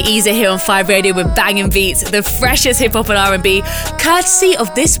is Amika Isa here on 5 Radio with Bangin' Beats, the freshest hip hop and R&B, courtesy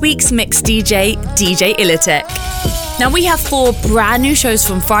of this week's mix DJ, DJ Illitek. Now we have 4 brand new shows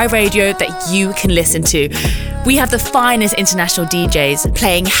from 5 Radio that you can listen to. We have the finest international DJs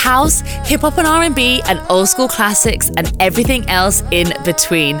playing house, hip hop and R&B, and old school classics and everything else in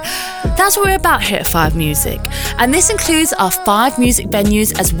between. That's what we're about here at 5 Music. And this includes our 5 music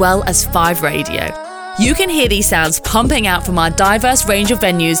venues as well as 5 Radio. You can hear these sounds pumping out from our diverse range of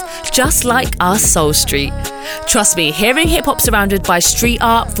venues, just like our Soul Street. Trust me, hearing hip-hop surrounded by street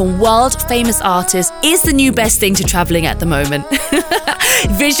art from world-famous artists is the new best thing to travelling at the moment.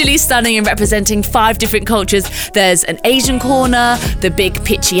 Visually stunning and representing 5 different cultures, there's an Asian corner, the big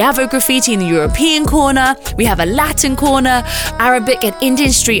pitchy Avo graffiti in the European corner, we have a Latin corner, Arabic and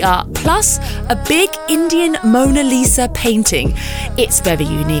Indian street art, plus a big Indian Mona Lisa painting. It's very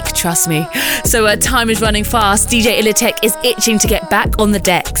unique, trust me. So time is running fast. DJ Illitek is itching to get back on the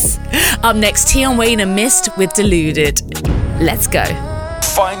decks. Up next, Tion Wayne and Mist with Deluded. Let's go.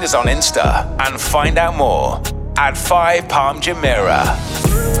 Find us on Insta and find out more at 5 Palm Jumeirah.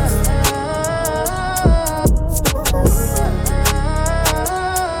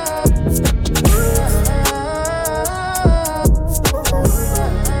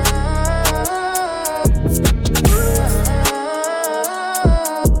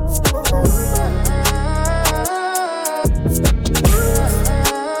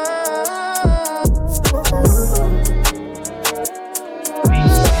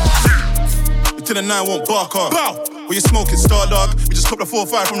 To the 9 won't bark on. Bow. When you smoking, star dog. We just copped a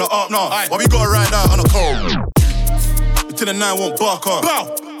 4-5 from the up now. Why we gotta ride out on a car? To the 9 won't bark on.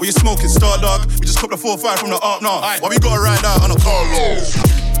 Bow. When you smoking, star dog. We just copped a 4-5 from the up now. Why we gotta ride out on a car?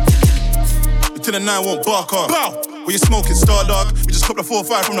 To the 9 won't bark on. Bow. When you smoking, star dog. We just copped a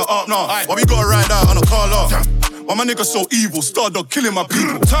 4-5 from the up now. Why we gotta ride out on a car? Why my nigga so evil? Star dog killing my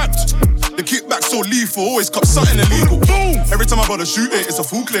people. Tapped. The kickback so lethal, always cop something illegal. Every time I bother shoot it, it's a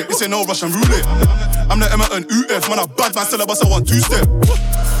full clip. It's ain't no Russian roulette. I'm the Emerton UF, man, I bad man, still a bust, I want 2-step.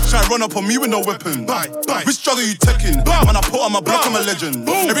 Try run up on me with no weapon. Which struggle you taking? Man, I put on my block, I'm a legend.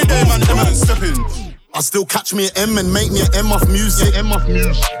 Every day, man, Emerton stepping. I still catch me an M and make me an M off music.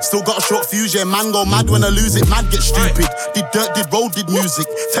 Still got a short fuse, yeah, man go mad when I lose it. Mad get stupid. Did dirt, did road, did music.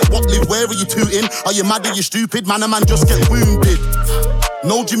 Take what, live, where are you tooting? Are you mad, are you stupid? Man, a man just get wounded.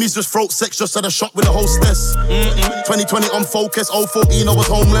 No Jimmy's just throat sex, just had a shot with a hostess. 2020 on focus, 014 I was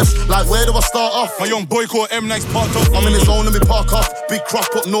homeless. Like where do I start off? My young boy called M-Nice parked off. I'm in the zone, let me park off. Big cross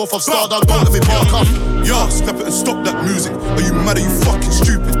put north of Stardog, don't let me park off. Yo, step it and stop that music. Are you mad, are you fucking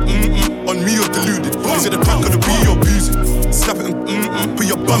stupid? On me or deluded? Is it the pack or the B you're abusing? Step it and put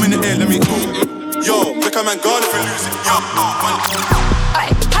your bum in the air, let me Yo, make a man guard if you lose it. Yo,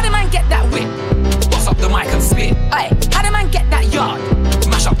 Aye, how the man get that whip? Boss up the mic and spit. Aye, how the man get that yard?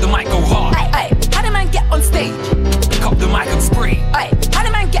 Mash up the mic, go hard. Aye, how the man get on stage? Pick up the mic and spray. Aye, how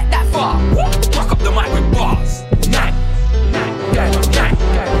the man get that far? Rock up the mic with bars. Nine.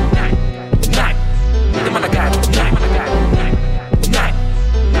 The man a guy.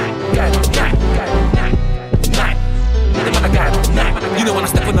 You know when I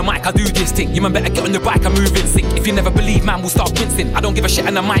step on the mic, I do this thing. You man better get on your bike and move in sync. If you never believe, man will start wincing. I don't give a shit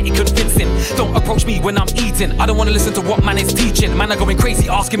and I might be convincing. Don't approach me when I'm eating. I don't wanna listen to what man is teaching. Man are going crazy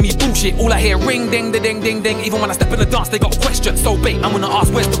asking me bullshit. All I hear ring ding ding ding ding. Even when I step in the dance, they got questions. So bait, I'm gonna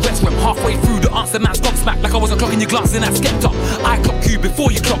ask where's the restroom. Halfway through the answer, man's gobsmacked. Like I wasn't clocking you glancing at Skepta. I clock you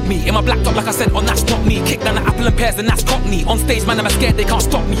before you clock me. In my black top, like I said, on that's not me. Kick down the apple and pears and that's cockney. On stage, man, I'm scared they can't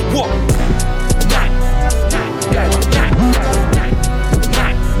stop me. What?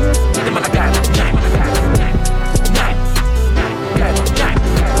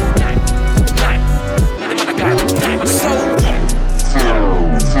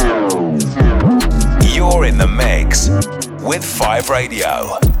 You're in the mix with 5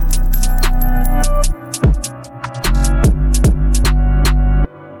 Radio.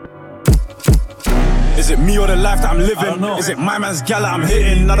 Is it me or the life that I'm living? Is it my man's gal that I'm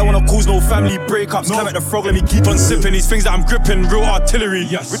hitting? I don't wanna cause no family breakups. Climb at the frog, let me keep on sipping. These things that I'm gripping, real artillery.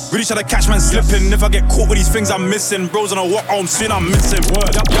 Really try to catch man slipping. If I get caught with these things I'm missing, bros on a walk home, soon I'm missing.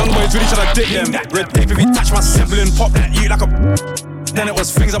 Young boys really try to dip them. Red tape if you touch my sibling, pop that you like a. Then it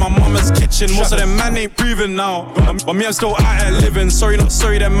was things at my mama's kitchen. Most of them man ain't breathing now. But me, I'm still out here living. Sorry, not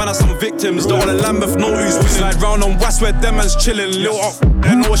sorry, them man are some victims. Don't wanna Lambeth know who's winning. Slide round on West where them man's chilling. Little up,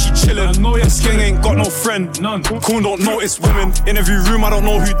 I know she chilling. Sking ain't got no friend. None. Coon don't notice women. Interview room, I don't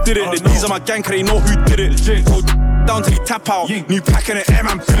know who did it. These are my gang, cause they know who did it. down till he tap out. New pack in the air,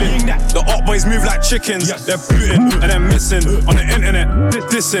 man, pillin'. The op boys move like chickens. They're booting and they're missing. On the internet,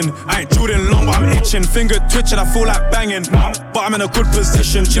 dissing. I ain't Jordan long, but I'm itching. Finger twitching, I feel like banging. But I'm in a good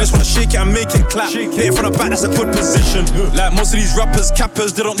position. She just wanna shake it and make it clap. Hit it from the back, that's a good position. Like most of these rappers,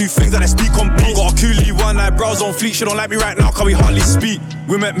 cappers, they don't do things that they speak on beat. Got a coolie one night, brows on fleek. She don't like me right now, cause we hardly speak.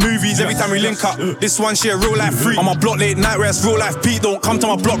 We met movies every time we link up. This one, she a real life freak. On my block late night, where it's real life Pete. Don't come to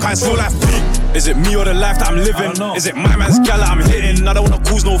my block, cause it's real life Pete. Is it me or the life that I'm living? Is it my man's gal that I'm hitting? I don't wanna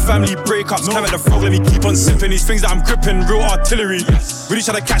cause no family breakups. Time at the frog, let me keep on sipping. These things that I'm gripping, real artillery. Really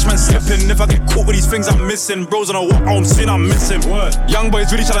try to catch man slipping. If I get caught with these things I'm missing, bros on a walk home, sin I'm missing. Young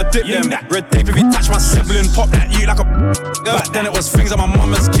boys really try to dip them. Red tape if you touch my sibling, pop that you like a. Back then it was things at my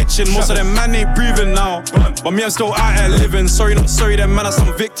mama's kitchen. Most of them man ain't breathing now, but me I'm still out here living. Sorry, not sorry, them man are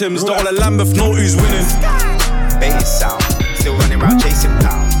some victims. Don't all the Lambeth know who's winning. Bass sound, still running around chasing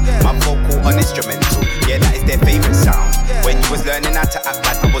pounds. My vocal on instrumental, yeah, that is their favourite sound. When you was learning how to act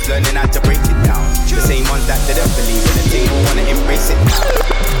like I was learning how to break it down. The same ones that didn't believe in the thing who wanna embrace it now.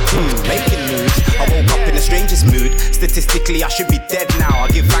 Making moves, I woke up in the strangest mood. Statistically, I should be dead now. I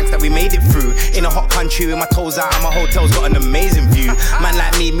give thanks that we made it through. In a hot country with my toes out and my hotel's got an amazing view. Man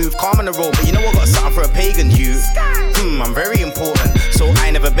like me move calm on the road, but you know I got something for a pagan youth. I'm very important, so I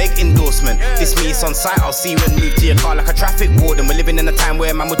never beg endorsement. This me, it's on site, I'll see you and move to your car like a traffic warden. We're living in a time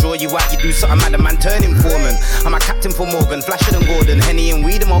where man will draw you out. You do something mad, a man turn informant. I'm a captain for Morgan, flasher than Gordon. Henny and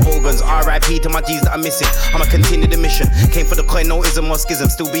weed in my organs. R.I.P. to my G's that are missing. I'ma continue the mission. Came for the coin, no ism or schism.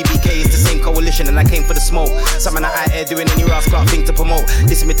 Still BBK is the same coalition, and I came for the smoke. Something that out here doing any Ross Clark thing to promote.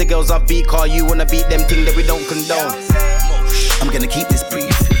 This me to girls I beat, car you wanna beat them thing that we don't condone. I'm gonna keep this brief.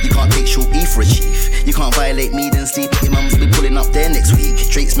 You can't take short E for a chief. You can't violate me, then sleep at your mum's. Be pulling up there next week.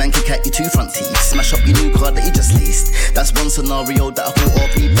 Drake's man kick out your 2 front teeth. Smash up your new car that you just leased. That's one scenario that I thought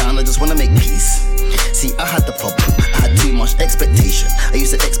of deep down. I just wanna make peace. See, I had the problem. I had too much expectation. I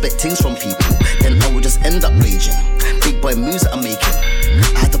used to expect things from people, then I would just end up raging. Big boy moves that I'm making.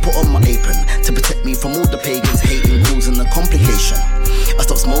 I had to put on my apron to protect me from all the pagans hating, causing the complication. I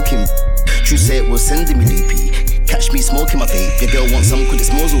stopped smoking. True say it was sending me loopy. Catch me smoking my vape. Your girl wants some cause it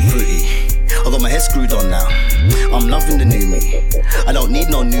smells all fruity. I got my head screwed on now. I'm loving the new me. I don't need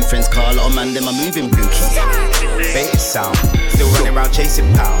no new friends, car. A lot of man, them are moving blooky. Bass sound, still running around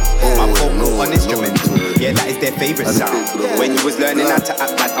chasing pounds. My vocal on instrumental, yeah, that is their favourite sound. When you was learning how to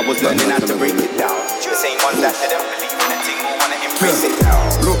act like I was learning how to break it down. The same ones that didn't believe in the thing who wanna embrace it now.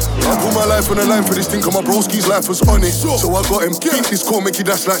 Look, I put my life on the line for this thing, cause my broski's life was on it. So I got him, beat this call, make it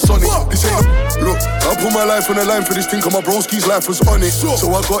dash like Sonic. This ain't a... Look, I put my life on the line for this thing, cause my broski's life was on it.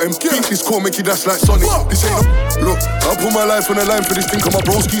 So I got him, beat this call, make it dash like Sonic. This ain't a... Look, I put my life on the line for this thing, cause my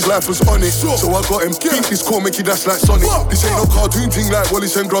broski's life was on it. So I got him, beat this call, make it dash like Sonic. This ain't no cartoon thing like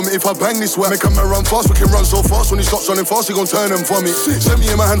Wallace and Gromit. If I bang this way, make a man run fast, we can run so fast. When he stops running fast, he gon' turn them from it. Send me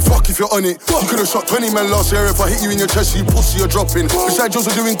in my hand, fuck if you're on it. You could've shot 20 men last year. If I hit you in your chest, you pussy, you're dropping. Besides, you're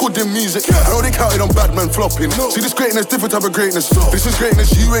doing good in music. I know they counted on bad man flopping. See this greatness, different type of greatness. This is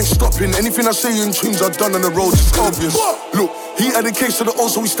greatness, you ain't stopping. Anything I say in tunes I've done on the road, it's obvious. Look, he had a case to the O,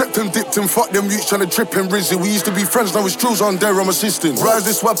 so we stepped and dipped him. Fuck them youths trying to trip him, Rizzy. We used to be friends, now it's drills on there, I'm assisting. Rise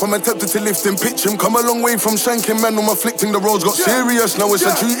this wap, I'm attempted to lift him, pitch him. Come a long way from shanking, man, I'm afflicting. The roads got serious, now it's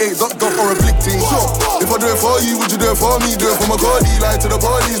a 3-8, dot or afflicting. If I do it for you, would you do it for me? Do it for my Cardi, like to the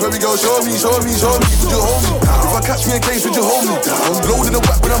parties, baby girl, show me. Would you hold me? If I catch me a case, would you hold me? I'm loading the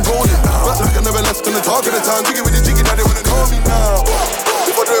whack when I'm rolling. Back like I never left on the talk of the time. Jiggy with the jiggy, now they wanna know me now.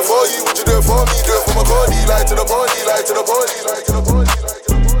 If I do it for you, would you do it for me? Do it for my Cardi, like to the party, like to the party, like to the party.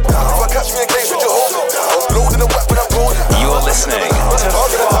 If I catch me a case, would you hold me? I'm loading the whack when I'm rolling. You're listening to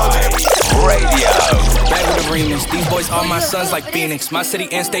Radio. Back with the remix. These boys are my sons like Phoenix. My city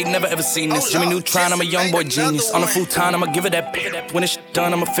and state never ever seen this. Jimmy Neutron, I'm a young boy genius. On a futon, I'ma give it that. When it's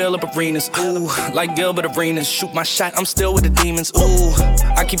done, I'ma fill up arenas. Ooh, like Gilbert Arenas. Shoot my shot, I'm still with the demons. Ooh,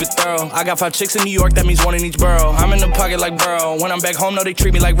 I keep it thorough. I got 5 chicks in New York, that means 1 in each borough. I'm in the pocket like Burrow. When I'm back home, no, they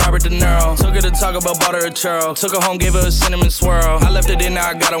treat me like Robert De Niro. Took her to Taco Bell, bought her a churro. Took her home, gave her a cinnamon swirl. I left it in, now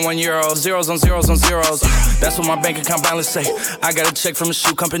I got her €1. Zeros on zeros on zeros. That's what my bank account balance say. I got a check from a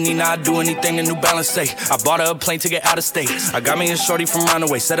shoe company, now I do anything the New Balance say. I bought her a plane ticket out of state. I got me a shorty from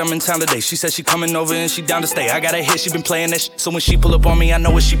Roundaway, said I'm in town today. She said she coming over and she down to stay. I got a hit, she been playing that so when she pull up on me, I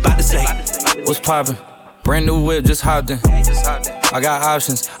know what she bout to say. What's poppin'? Brand new whip, just hopped in. I got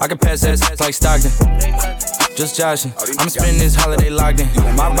options, I can pass that like Stockton. Just joshing, I'm spending this holiday locked in.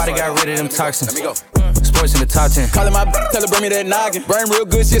 My body got rid of them toxins. voice in the top 10. Calling my tell her bring me that noggin. Brain real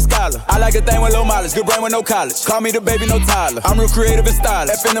good, shit scholar. I like a thing with low mileage, good brain with no college. Call me the baby, no Tyler. I'm real creative and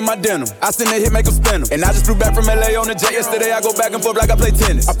stylish. F in my denim. I send a hit, make them spin them. And I just flew back from LA on the jet yesterday. I go back and forth like I play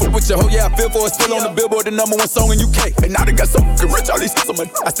tennis. I fuck with your hoe, yeah, I feel for it. Still on the Billboard, the #1 song in UK. And now they got so fucking rich, all these so much.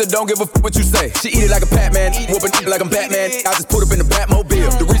 I still don't give a fuck what you say. She eat it like a Pac-Man, whooping like I'm Batman. I just put up in the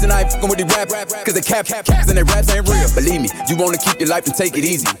Batmobile. The reason I ain't fucking with these rap, cause they caps and they raps ain't real. Believe me, you wanna keep your life and take it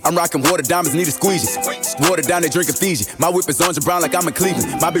easy. I'm rocking water diamonds, need a squeegee. Water down, they drinking Fiji. My whip is orange and brown like I'm in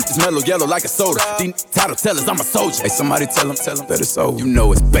Cleveland. My bitch is mellow yellow like a soda. These title tellers, I'm a soldier. Hey, somebody tell them that it's over. You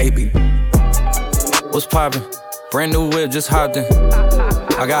know it's baby. What's poppin'? Brand new whip, just hopped in.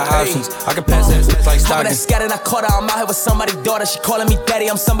 I got options, I can pass that like Stockton. I scattered, I caught her, I'm out here with somebody's daughter. She calling me daddy,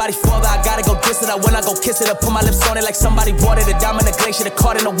 I'm somebody's father. I gotta go kiss it, I when I go kiss it, I put my lips on it like somebody bought it. A diamond, a glacier, the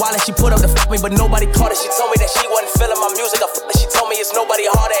card in the wallet. She put up to fuck me, but nobody caught it. She told me that she wasn't feeling my music. I fucked her, she told me it's nobody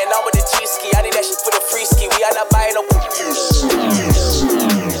harder. And I'm with the G-ski, I need that shit for the free ski. We are not buying no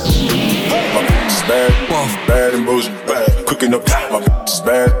bad, bad and bougie, bad. Cooking up, my bitch is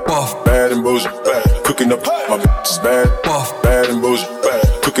bad, bad and bougie, bad. Cooking up, my bitch is bad, bad and bougie,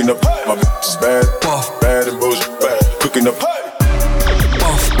 bad. Cooking up, my bitch is bad, bad and bougie, bad. Cooking up,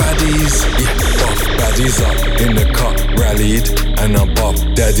 buff baddies, yeah, buff baddies up in the cup, rallied, and I'm buff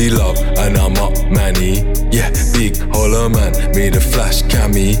daddy love, and I'm up manny, yeah, big holler man, made a flash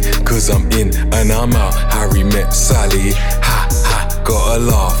cammy, cause I'm in and I'm out. Harry met Sally, ha ha. Gotta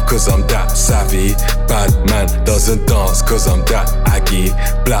laugh cause I'm that savvy. Bad man doesn't dance cause I'm that aggy.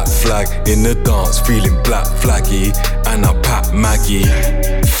 Black flag in the dance, feeling black flaggy. And I pat Maggie.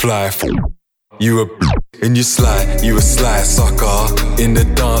 Fly you a and you a sly sucker. In the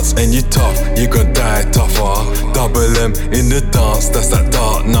dance and you tough, you gon' die tougher. Double M in the dance, that's that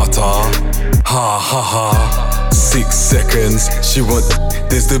dark nutter. Ha ha ha. 6 seconds, she want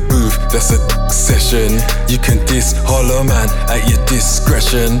there's the booth, that's a session. You can diss Hollow Man at your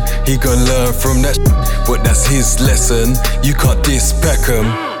discretion. He gon' learn from that but that's his lesson. You can't diss Beckham.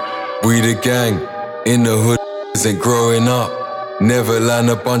 We the gang, in the hood isn't growing up. Neverland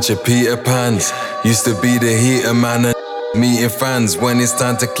a bunch of Peter Pans. Used to be the heater man and meeting fans. When it's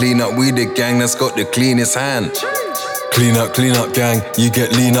time to clean up, we the gang that's got the cleanest hand. Clean up gang, you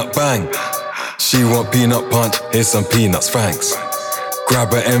get lean up bang. She want peanut punch, here's some peanuts, thanks.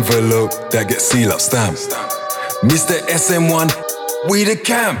 Grab an envelope that gets seal up stamped. Mr. SM1, we the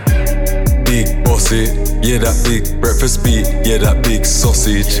camp. Big bossy, yeah that big breakfast beat, yeah that big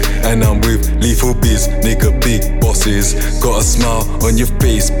sausage. And I'm with Lethal Biz, nigga big bosses. Got a smile on your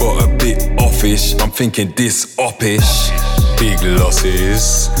face but a bit offish. I'm thinking this oppish. Big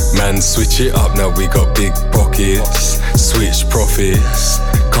losses, man switch it up now we got big pockets. Switch profits,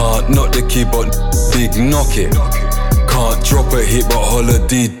 can't knock the key but big knock it. Can't drop a hit but Holla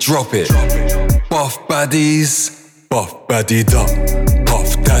did drop it. Buff baddies, buff baddied up.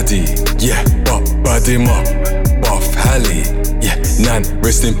 Buff daddy, yeah, buff baddie up. Buff Hallie, yeah, Nan,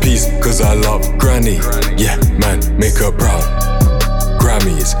 rest in peace cause I love Granny. Yeah, man, make her proud.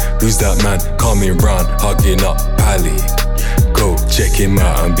 Grammys, who's that man coming round, hugging up Pally? Go check him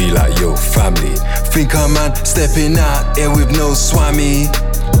out and be like, yo, family. Think a man stepping out here with no swammy.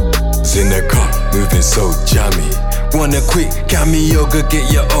 In the car, moving so jammy. Want a quick cameo, go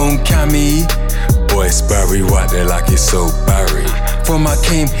get your own cammy. Boy, it's Barry White, they're like it's so Barry. From I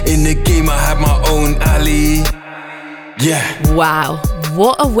came in the game, I had my own alley. Yeah. Wow,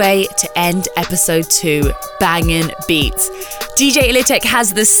 what a way to end episode 2, banging beats. DJ Illitek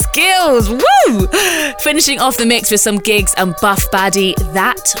has the skills, woo! Finishing off the mix with some gigs and Buff Baddie,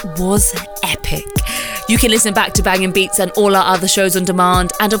 that was epic. You can listen back to Bangin' Beats and all our other shows on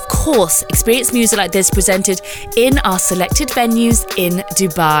demand, and of course, experience music like this presented in our selected venues in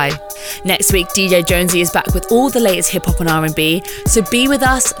Dubai. Next week, DJ Jonesy is back with all the latest hip-hop and R&B, so be with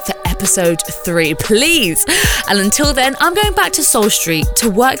us for episode 3, please. And until then, I'm going back to Soul Street to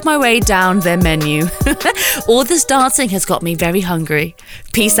work my way down their menu. All this dancing has got me very hungry.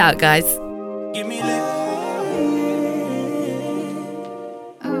 Peace out, guys. Give me lit.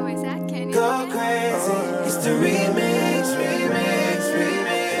 Oh, is that Kenny? Go crazy. It's the remix.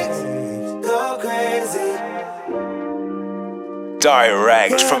 Go crazy.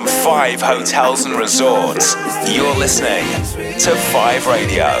 Direct from 5 hotels and resorts, you're listening to 5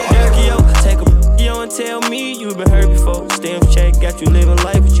 Radio. Take a you don't tell me you been hurt before. Stem check got you living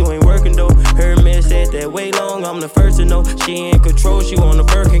life, but you ain't working though. Her man said that way long, I'm the first to know. She in control, she want a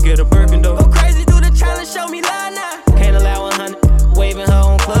Birkin, get a Birkin though. Go crazy, do the challenge, show me love now. Can't allow 100, waving her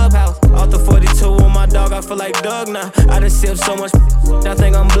on Clubhouse. Off the 42 on my dog, I feel like Doug now. I done sipped so much, I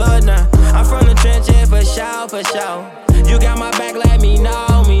think I'm blood now. I'm from the trench, yeah, for sure, for sure. You got my back, let me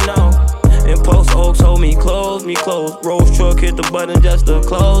know, And Post Oaks hold me close, Rose truck hit the button just to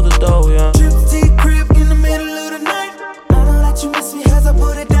close the door, yeah. Gypsy crib in the middle of the night. I know that you miss me as I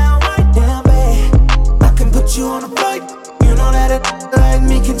put it down right down, babe. I can put you on a flight. You know that a like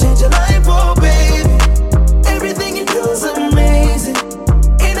me can change your life, oh baby. Everything you do is amazing.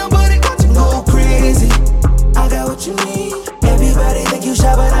 Ain't nobody got to go crazy. I got what you need. Everybody think you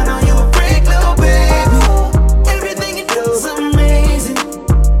shy, but I know you a freak, little baby. Everything you do is amazing.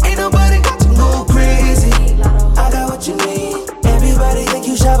 Ain't nobody got to go crazy. I got what you need. Everybody think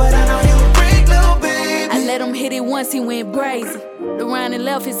you shy, but I know you a freak, little baby. I let him hit it once, he went brazy. The round and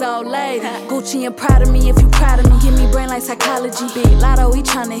left is all lady. Gucci and proud of me if you proud of me. Give me brain like psychology. Big Lotto, he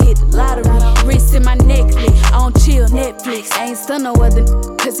tryna hit the lottery. Wrist in my necklace, I don't chill Netflix. I ain't stun no other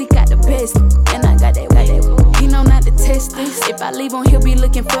cause he got the best. And I got that. He know not to test this. If I leave him, he'll be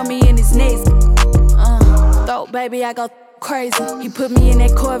looking for me in his next. Thought baby, I go crazy. He put me in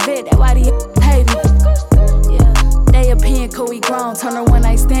that Corvette, that's why they hate me. Yeah, they opinion cool, we grown. Turn a one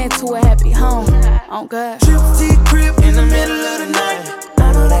night stand to a happy home. Oh God. Gypsy crib in the middle of the night.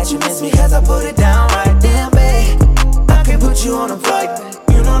 I know that you miss me cause I put it down right down, babe. I can put you on a flight.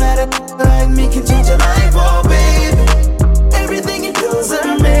 You know that a like me can change your life, oh baby. Everything you do is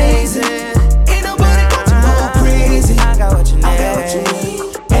amazing. Ain't nobody got to go crazy. I got what you need. I got what you need.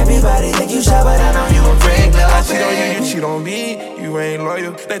 Everybody think you shy, but I know you a freak, little I cheat on you, you cheat on me. You ain't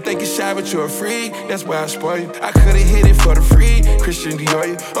loyal. They think you shy, but you a freak. That's why I spoil you. I could've hit it for the free. Christian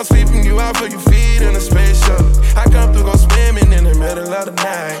Dior, I'm sweeping you out for your feet in a space shuttle. I come through, go swimming in the middle of the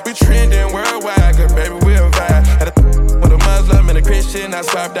night. We trending worldwide, cause baby, we'll vibe. Had a with a Muslim and a Christian. I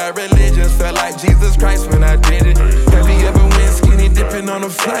swapped out religions. Felt like Jesus Christ when I did it. Have you ever went skinny dipping on a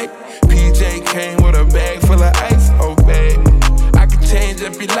flight? PJ came with a bag full of ice. Oh, baby, I could change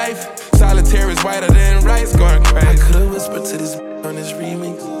up your life. Solitaire is whiter than rice, going crazy. I could've whispered to this on this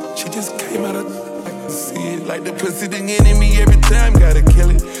remix. She just came out of, I can see it. Like the pussy, the enemy every time, gotta kill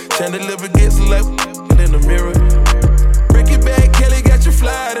it. Chandelier gets left in the mirror. Break it back, Kelly got you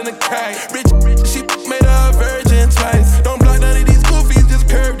flying in a kite. Rich, she made her a virgin twice. Don't block none of these goofies, just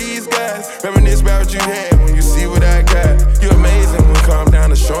curve these guys. Reminisce about what you had when you see what I got. You amazing when calm down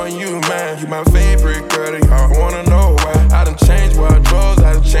to showing you mine. You my favorite girl, y'all wanna know why. I done changed wardrobes,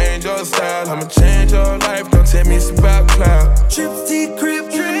 I done changed your style. I'ma change your life, don't tell me it's about cloud. Gypsy crib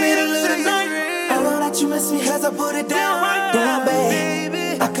in the middle of the night. I know that you miss me cause I put it down right down,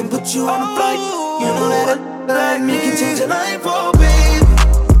 babe. I can put you on a flight. You know that a like me can change your life, oh baby.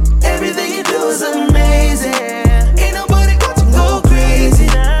 Everything you do is amazing. Ain't nobody got to go crazy.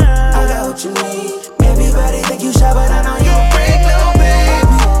 I got what you need. Everybody think you shy, but I know you a freak, little baby.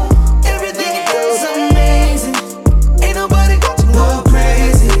 Everything you do is amazing. Ain't nobody got to go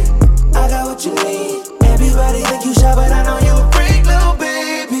crazy. I got what you need. Everybody think you shy, but I know you a freak, little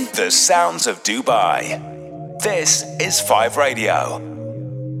baby. The sounds of Dubai. This is 5 Radio.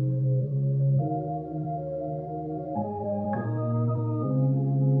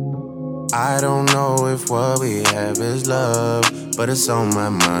 I don't know if what we have is love, but it's on my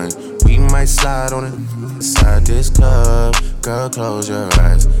mind. We might slide on it inside this club. Girl, close your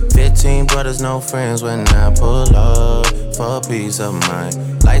eyes. 15 brothers, no friends when I pull up for peace of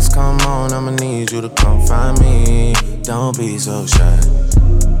mind. Lights come on, I'ma need you to come find me. Don't be so shy.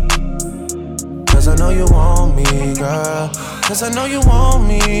 Cause I know you want me, girl. Cause I know you want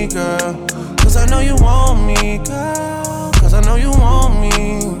me, girl. Cause I know you want me, girl. Cause I know you want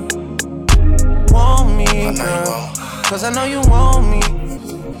me. Want me, girl. Cause I know you want me.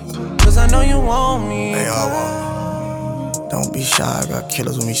 Cause I know you want me. They all want me. Don't be shy, I got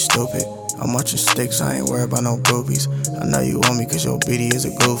killers with me stupid. I'm watching sticks, I ain't worried about no groupies. I know you want me cause your BD is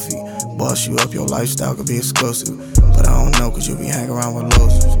a goofy. Boss you up, your lifestyle could be exclusive. But I don't know cause you be hanging around with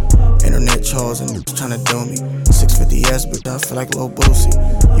losers. Internet trolls and tryna do me. 650S, but I feel like Lil Boosie.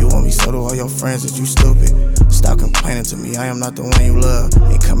 You want me, so do all your friends, that you stupid. Stop complaining to me, I am not the one you love.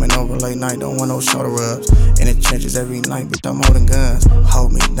 Ain't coming over late night, don't want no shoulder rubs. In the trenches every night, bitch, I'm holding guns.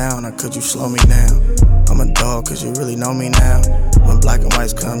 Hold me down, or could you slow me down? I'm a dog, cause you really know me now. When black and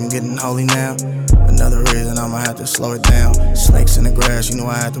whites come, you getting holy now. Another reason I'ma have to slow it down. Snakes in the grass, you know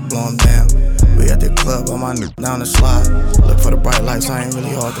I had to blow them down. We at the club, on my nigga down the slide. Look for the bright lights, I ain't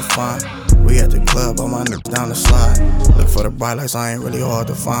really hard to find. We at the club, on my nigga down the slide. Look for the bright lights, I ain't really hard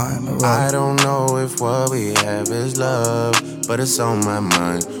to find. I don't know if what we have is love, but it's on my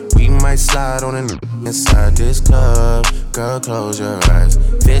mind. We might slide on it inside this club. Girl, close your eyes.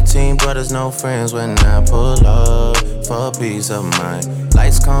 15 brothers, no friends when I pull up for peace of mind.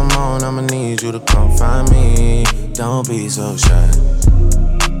 Lights come on, I'ma need you to come find me. Don't be so shy.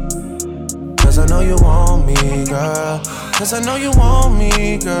 Cause I know you want me, girl. Cause I know you want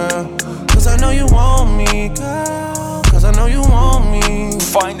me, girl. Cause I know you want me, girl. Cause I know you want me.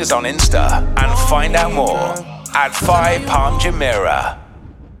 Find us on Insta and find out more at 5 Palm Jumeirah.